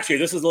we're actually,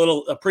 this is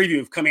a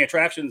preview of coming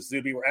attractions,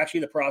 Zuby. We're actually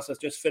in the process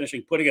just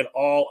finishing putting it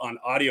all on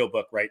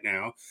audiobook right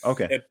now.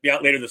 Okay, it'll be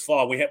out later this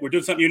fall. We're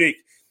doing something unique.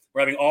 We're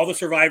having all the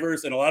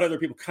survivors and a lot of other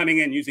people coming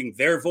in using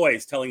their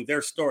voice, telling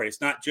their story. It's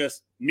not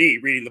just me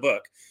reading the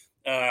book.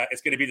 It's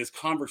going to be this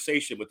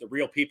conversation with the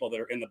real people that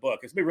are in the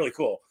book. It's going to be really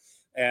cool.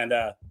 And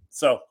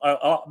so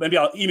I'll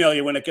email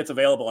you when it gets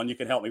available and you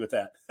can help me with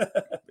that.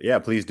 Yeah,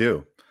 please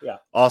do. Yeah.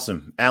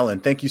 Awesome.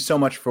 Alan, thank you so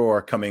much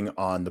for coming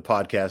on the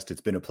podcast.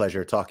 It's been a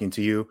pleasure talking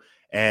to you.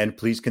 And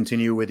please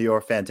continue with your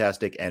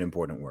fantastic and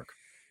important work.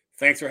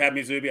 Thanks for having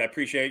me, Zuby. I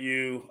appreciate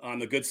you on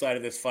the good side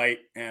of this fight.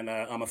 And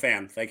I'm a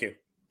fan. Thank you.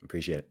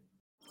 Appreciate it.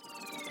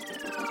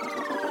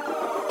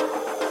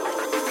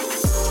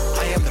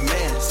 I am the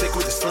man, sick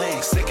with the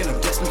slang, sick and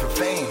I'm destined for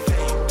fame.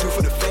 Do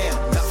for the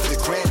fam, not for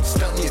the gram,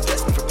 stunting you're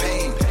destined for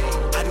pain.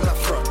 I do not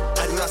front,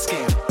 I do not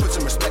scam, put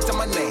some respect on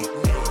my name.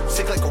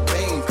 Sick like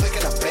Cobain, click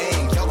and I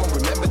bang, y'all gon'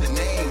 remember the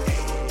name.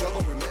 Y'all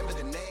gon' remember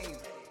the name.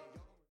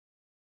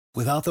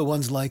 Without the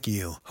ones like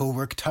you, who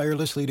work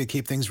tirelessly to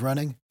keep things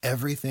running,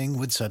 everything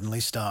would suddenly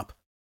stop.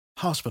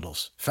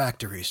 Hospitals,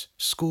 factories,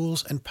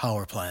 schools, and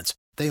power plants,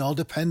 they all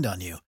depend on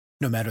you.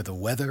 No matter the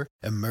weather,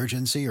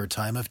 emergency, or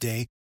time of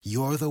day,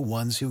 you're the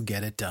ones who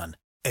get it done.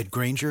 At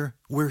Grainger,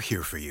 we're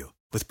here for you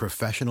with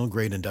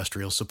professional-grade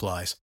industrial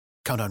supplies.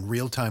 Count on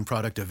real-time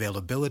product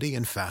availability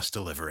and fast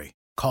delivery.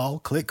 Call,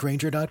 click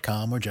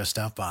Grainger.com, or just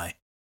stop by.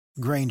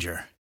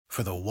 Grainger,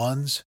 for the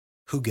ones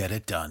who get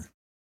it done.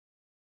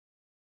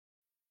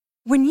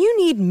 When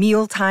you need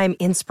mealtime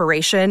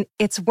inspiration,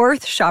 it's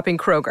worth shopping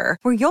Kroger,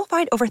 where you'll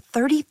find over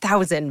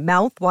 30,000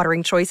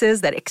 mouth-watering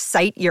choices that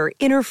excite your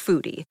inner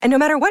foodie. And no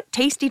matter what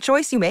tasty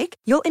choice you make,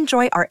 you'll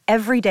enjoy our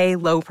everyday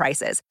low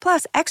prices,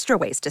 plus extra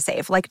ways to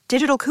save, like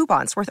digital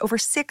coupons worth over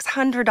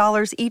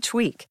 $600 each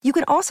week. You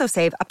can also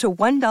save up to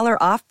 $1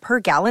 off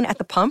per gallon at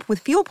the pump with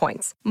fuel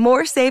points.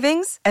 More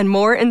savings and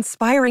more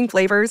inspiring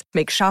flavors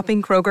make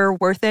shopping Kroger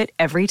worth it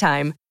every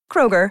time.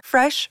 Kroger,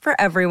 fresh for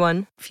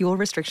everyone. Fuel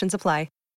restrictions apply.